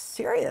looks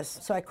serious.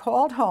 So I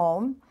called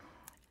home,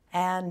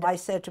 and I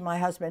said to my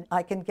husband,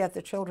 I can get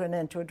the children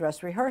into a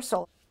dress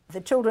rehearsal. The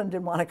children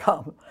didn't want to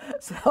come,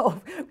 so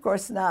of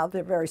course now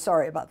they're very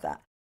sorry about that.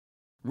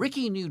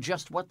 Ricky knew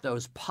just what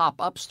those pop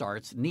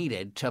upstarts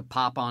needed to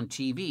pop on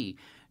TV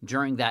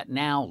during that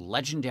now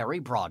legendary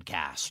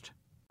broadcast.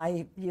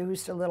 I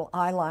used a little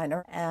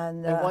eyeliner,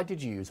 and why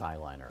did you use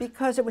eyeliner?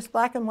 Because it was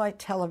black and white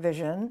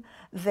television.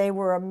 They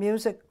were a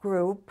music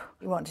group.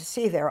 You want to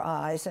see their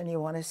eyes and you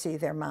want to see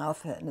their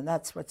mouth, and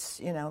that's what's,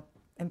 you know,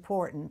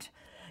 important.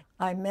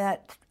 I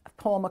met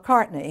Paul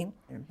McCartney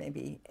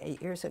maybe 8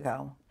 years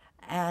ago,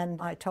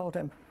 and I told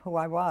him who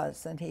I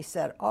was, and he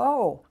said,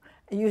 oh,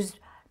 I used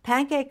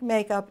pancake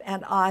makeup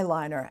and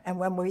eyeliner, and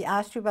when we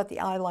asked you about the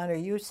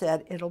eyeliner, you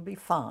said, it'll be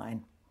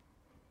fine.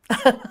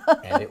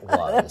 And it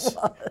was. It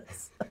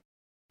was.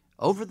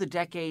 Over the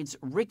decades,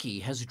 Ricky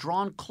has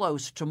drawn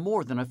close to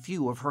more than a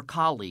few of her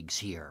colleagues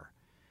here.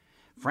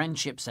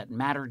 Friendships that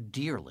mattered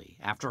dearly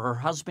after her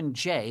husband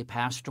Jay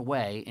passed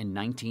away in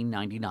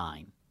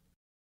 1999.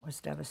 I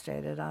was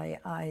devastated.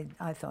 I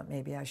thought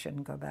maybe I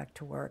shouldn't go back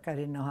to work. I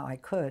didn't know how I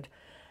could.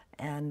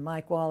 And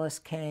Mike Wallace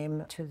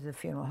came to the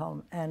funeral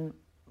home, and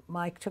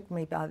Mike took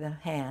me by the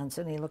hands,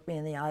 and he looked me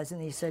in the eyes,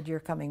 and he said, you're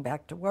coming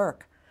back to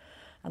work.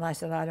 And I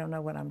said, I don't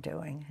know what I'm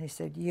doing. He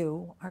said,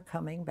 you are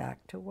coming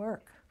back to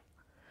work.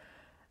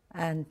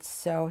 And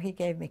so he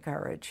gave me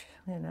courage,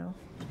 you know.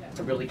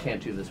 I really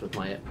can't do this with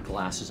my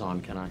glasses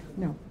on, can I?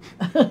 No.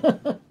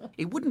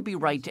 It wouldn't be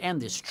right to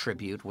end this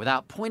tribute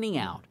without pointing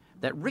out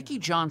that Ricky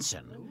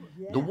Johnson,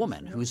 the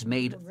woman who's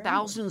made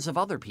thousands of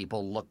other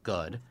people look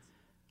good,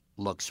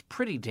 looks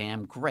pretty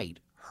damn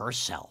great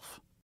herself.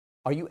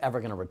 Are you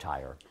ever going to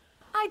retire?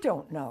 I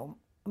don't know,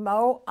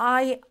 Mo.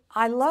 I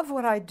love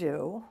what I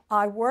do.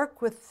 I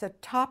work with the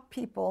top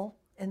people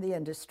in the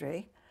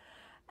industry,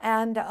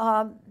 and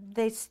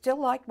they still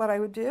like what I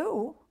would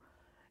do.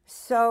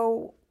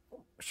 So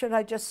should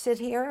I just sit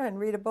here and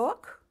read a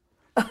book?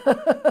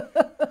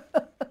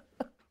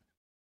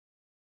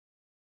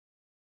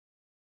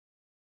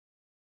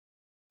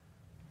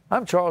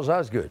 I'm Charles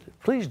Osgood.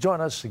 Please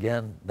join us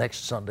again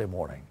next Sunday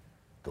morning.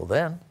 Till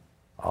then,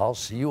 I'll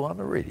see you on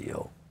the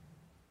radio.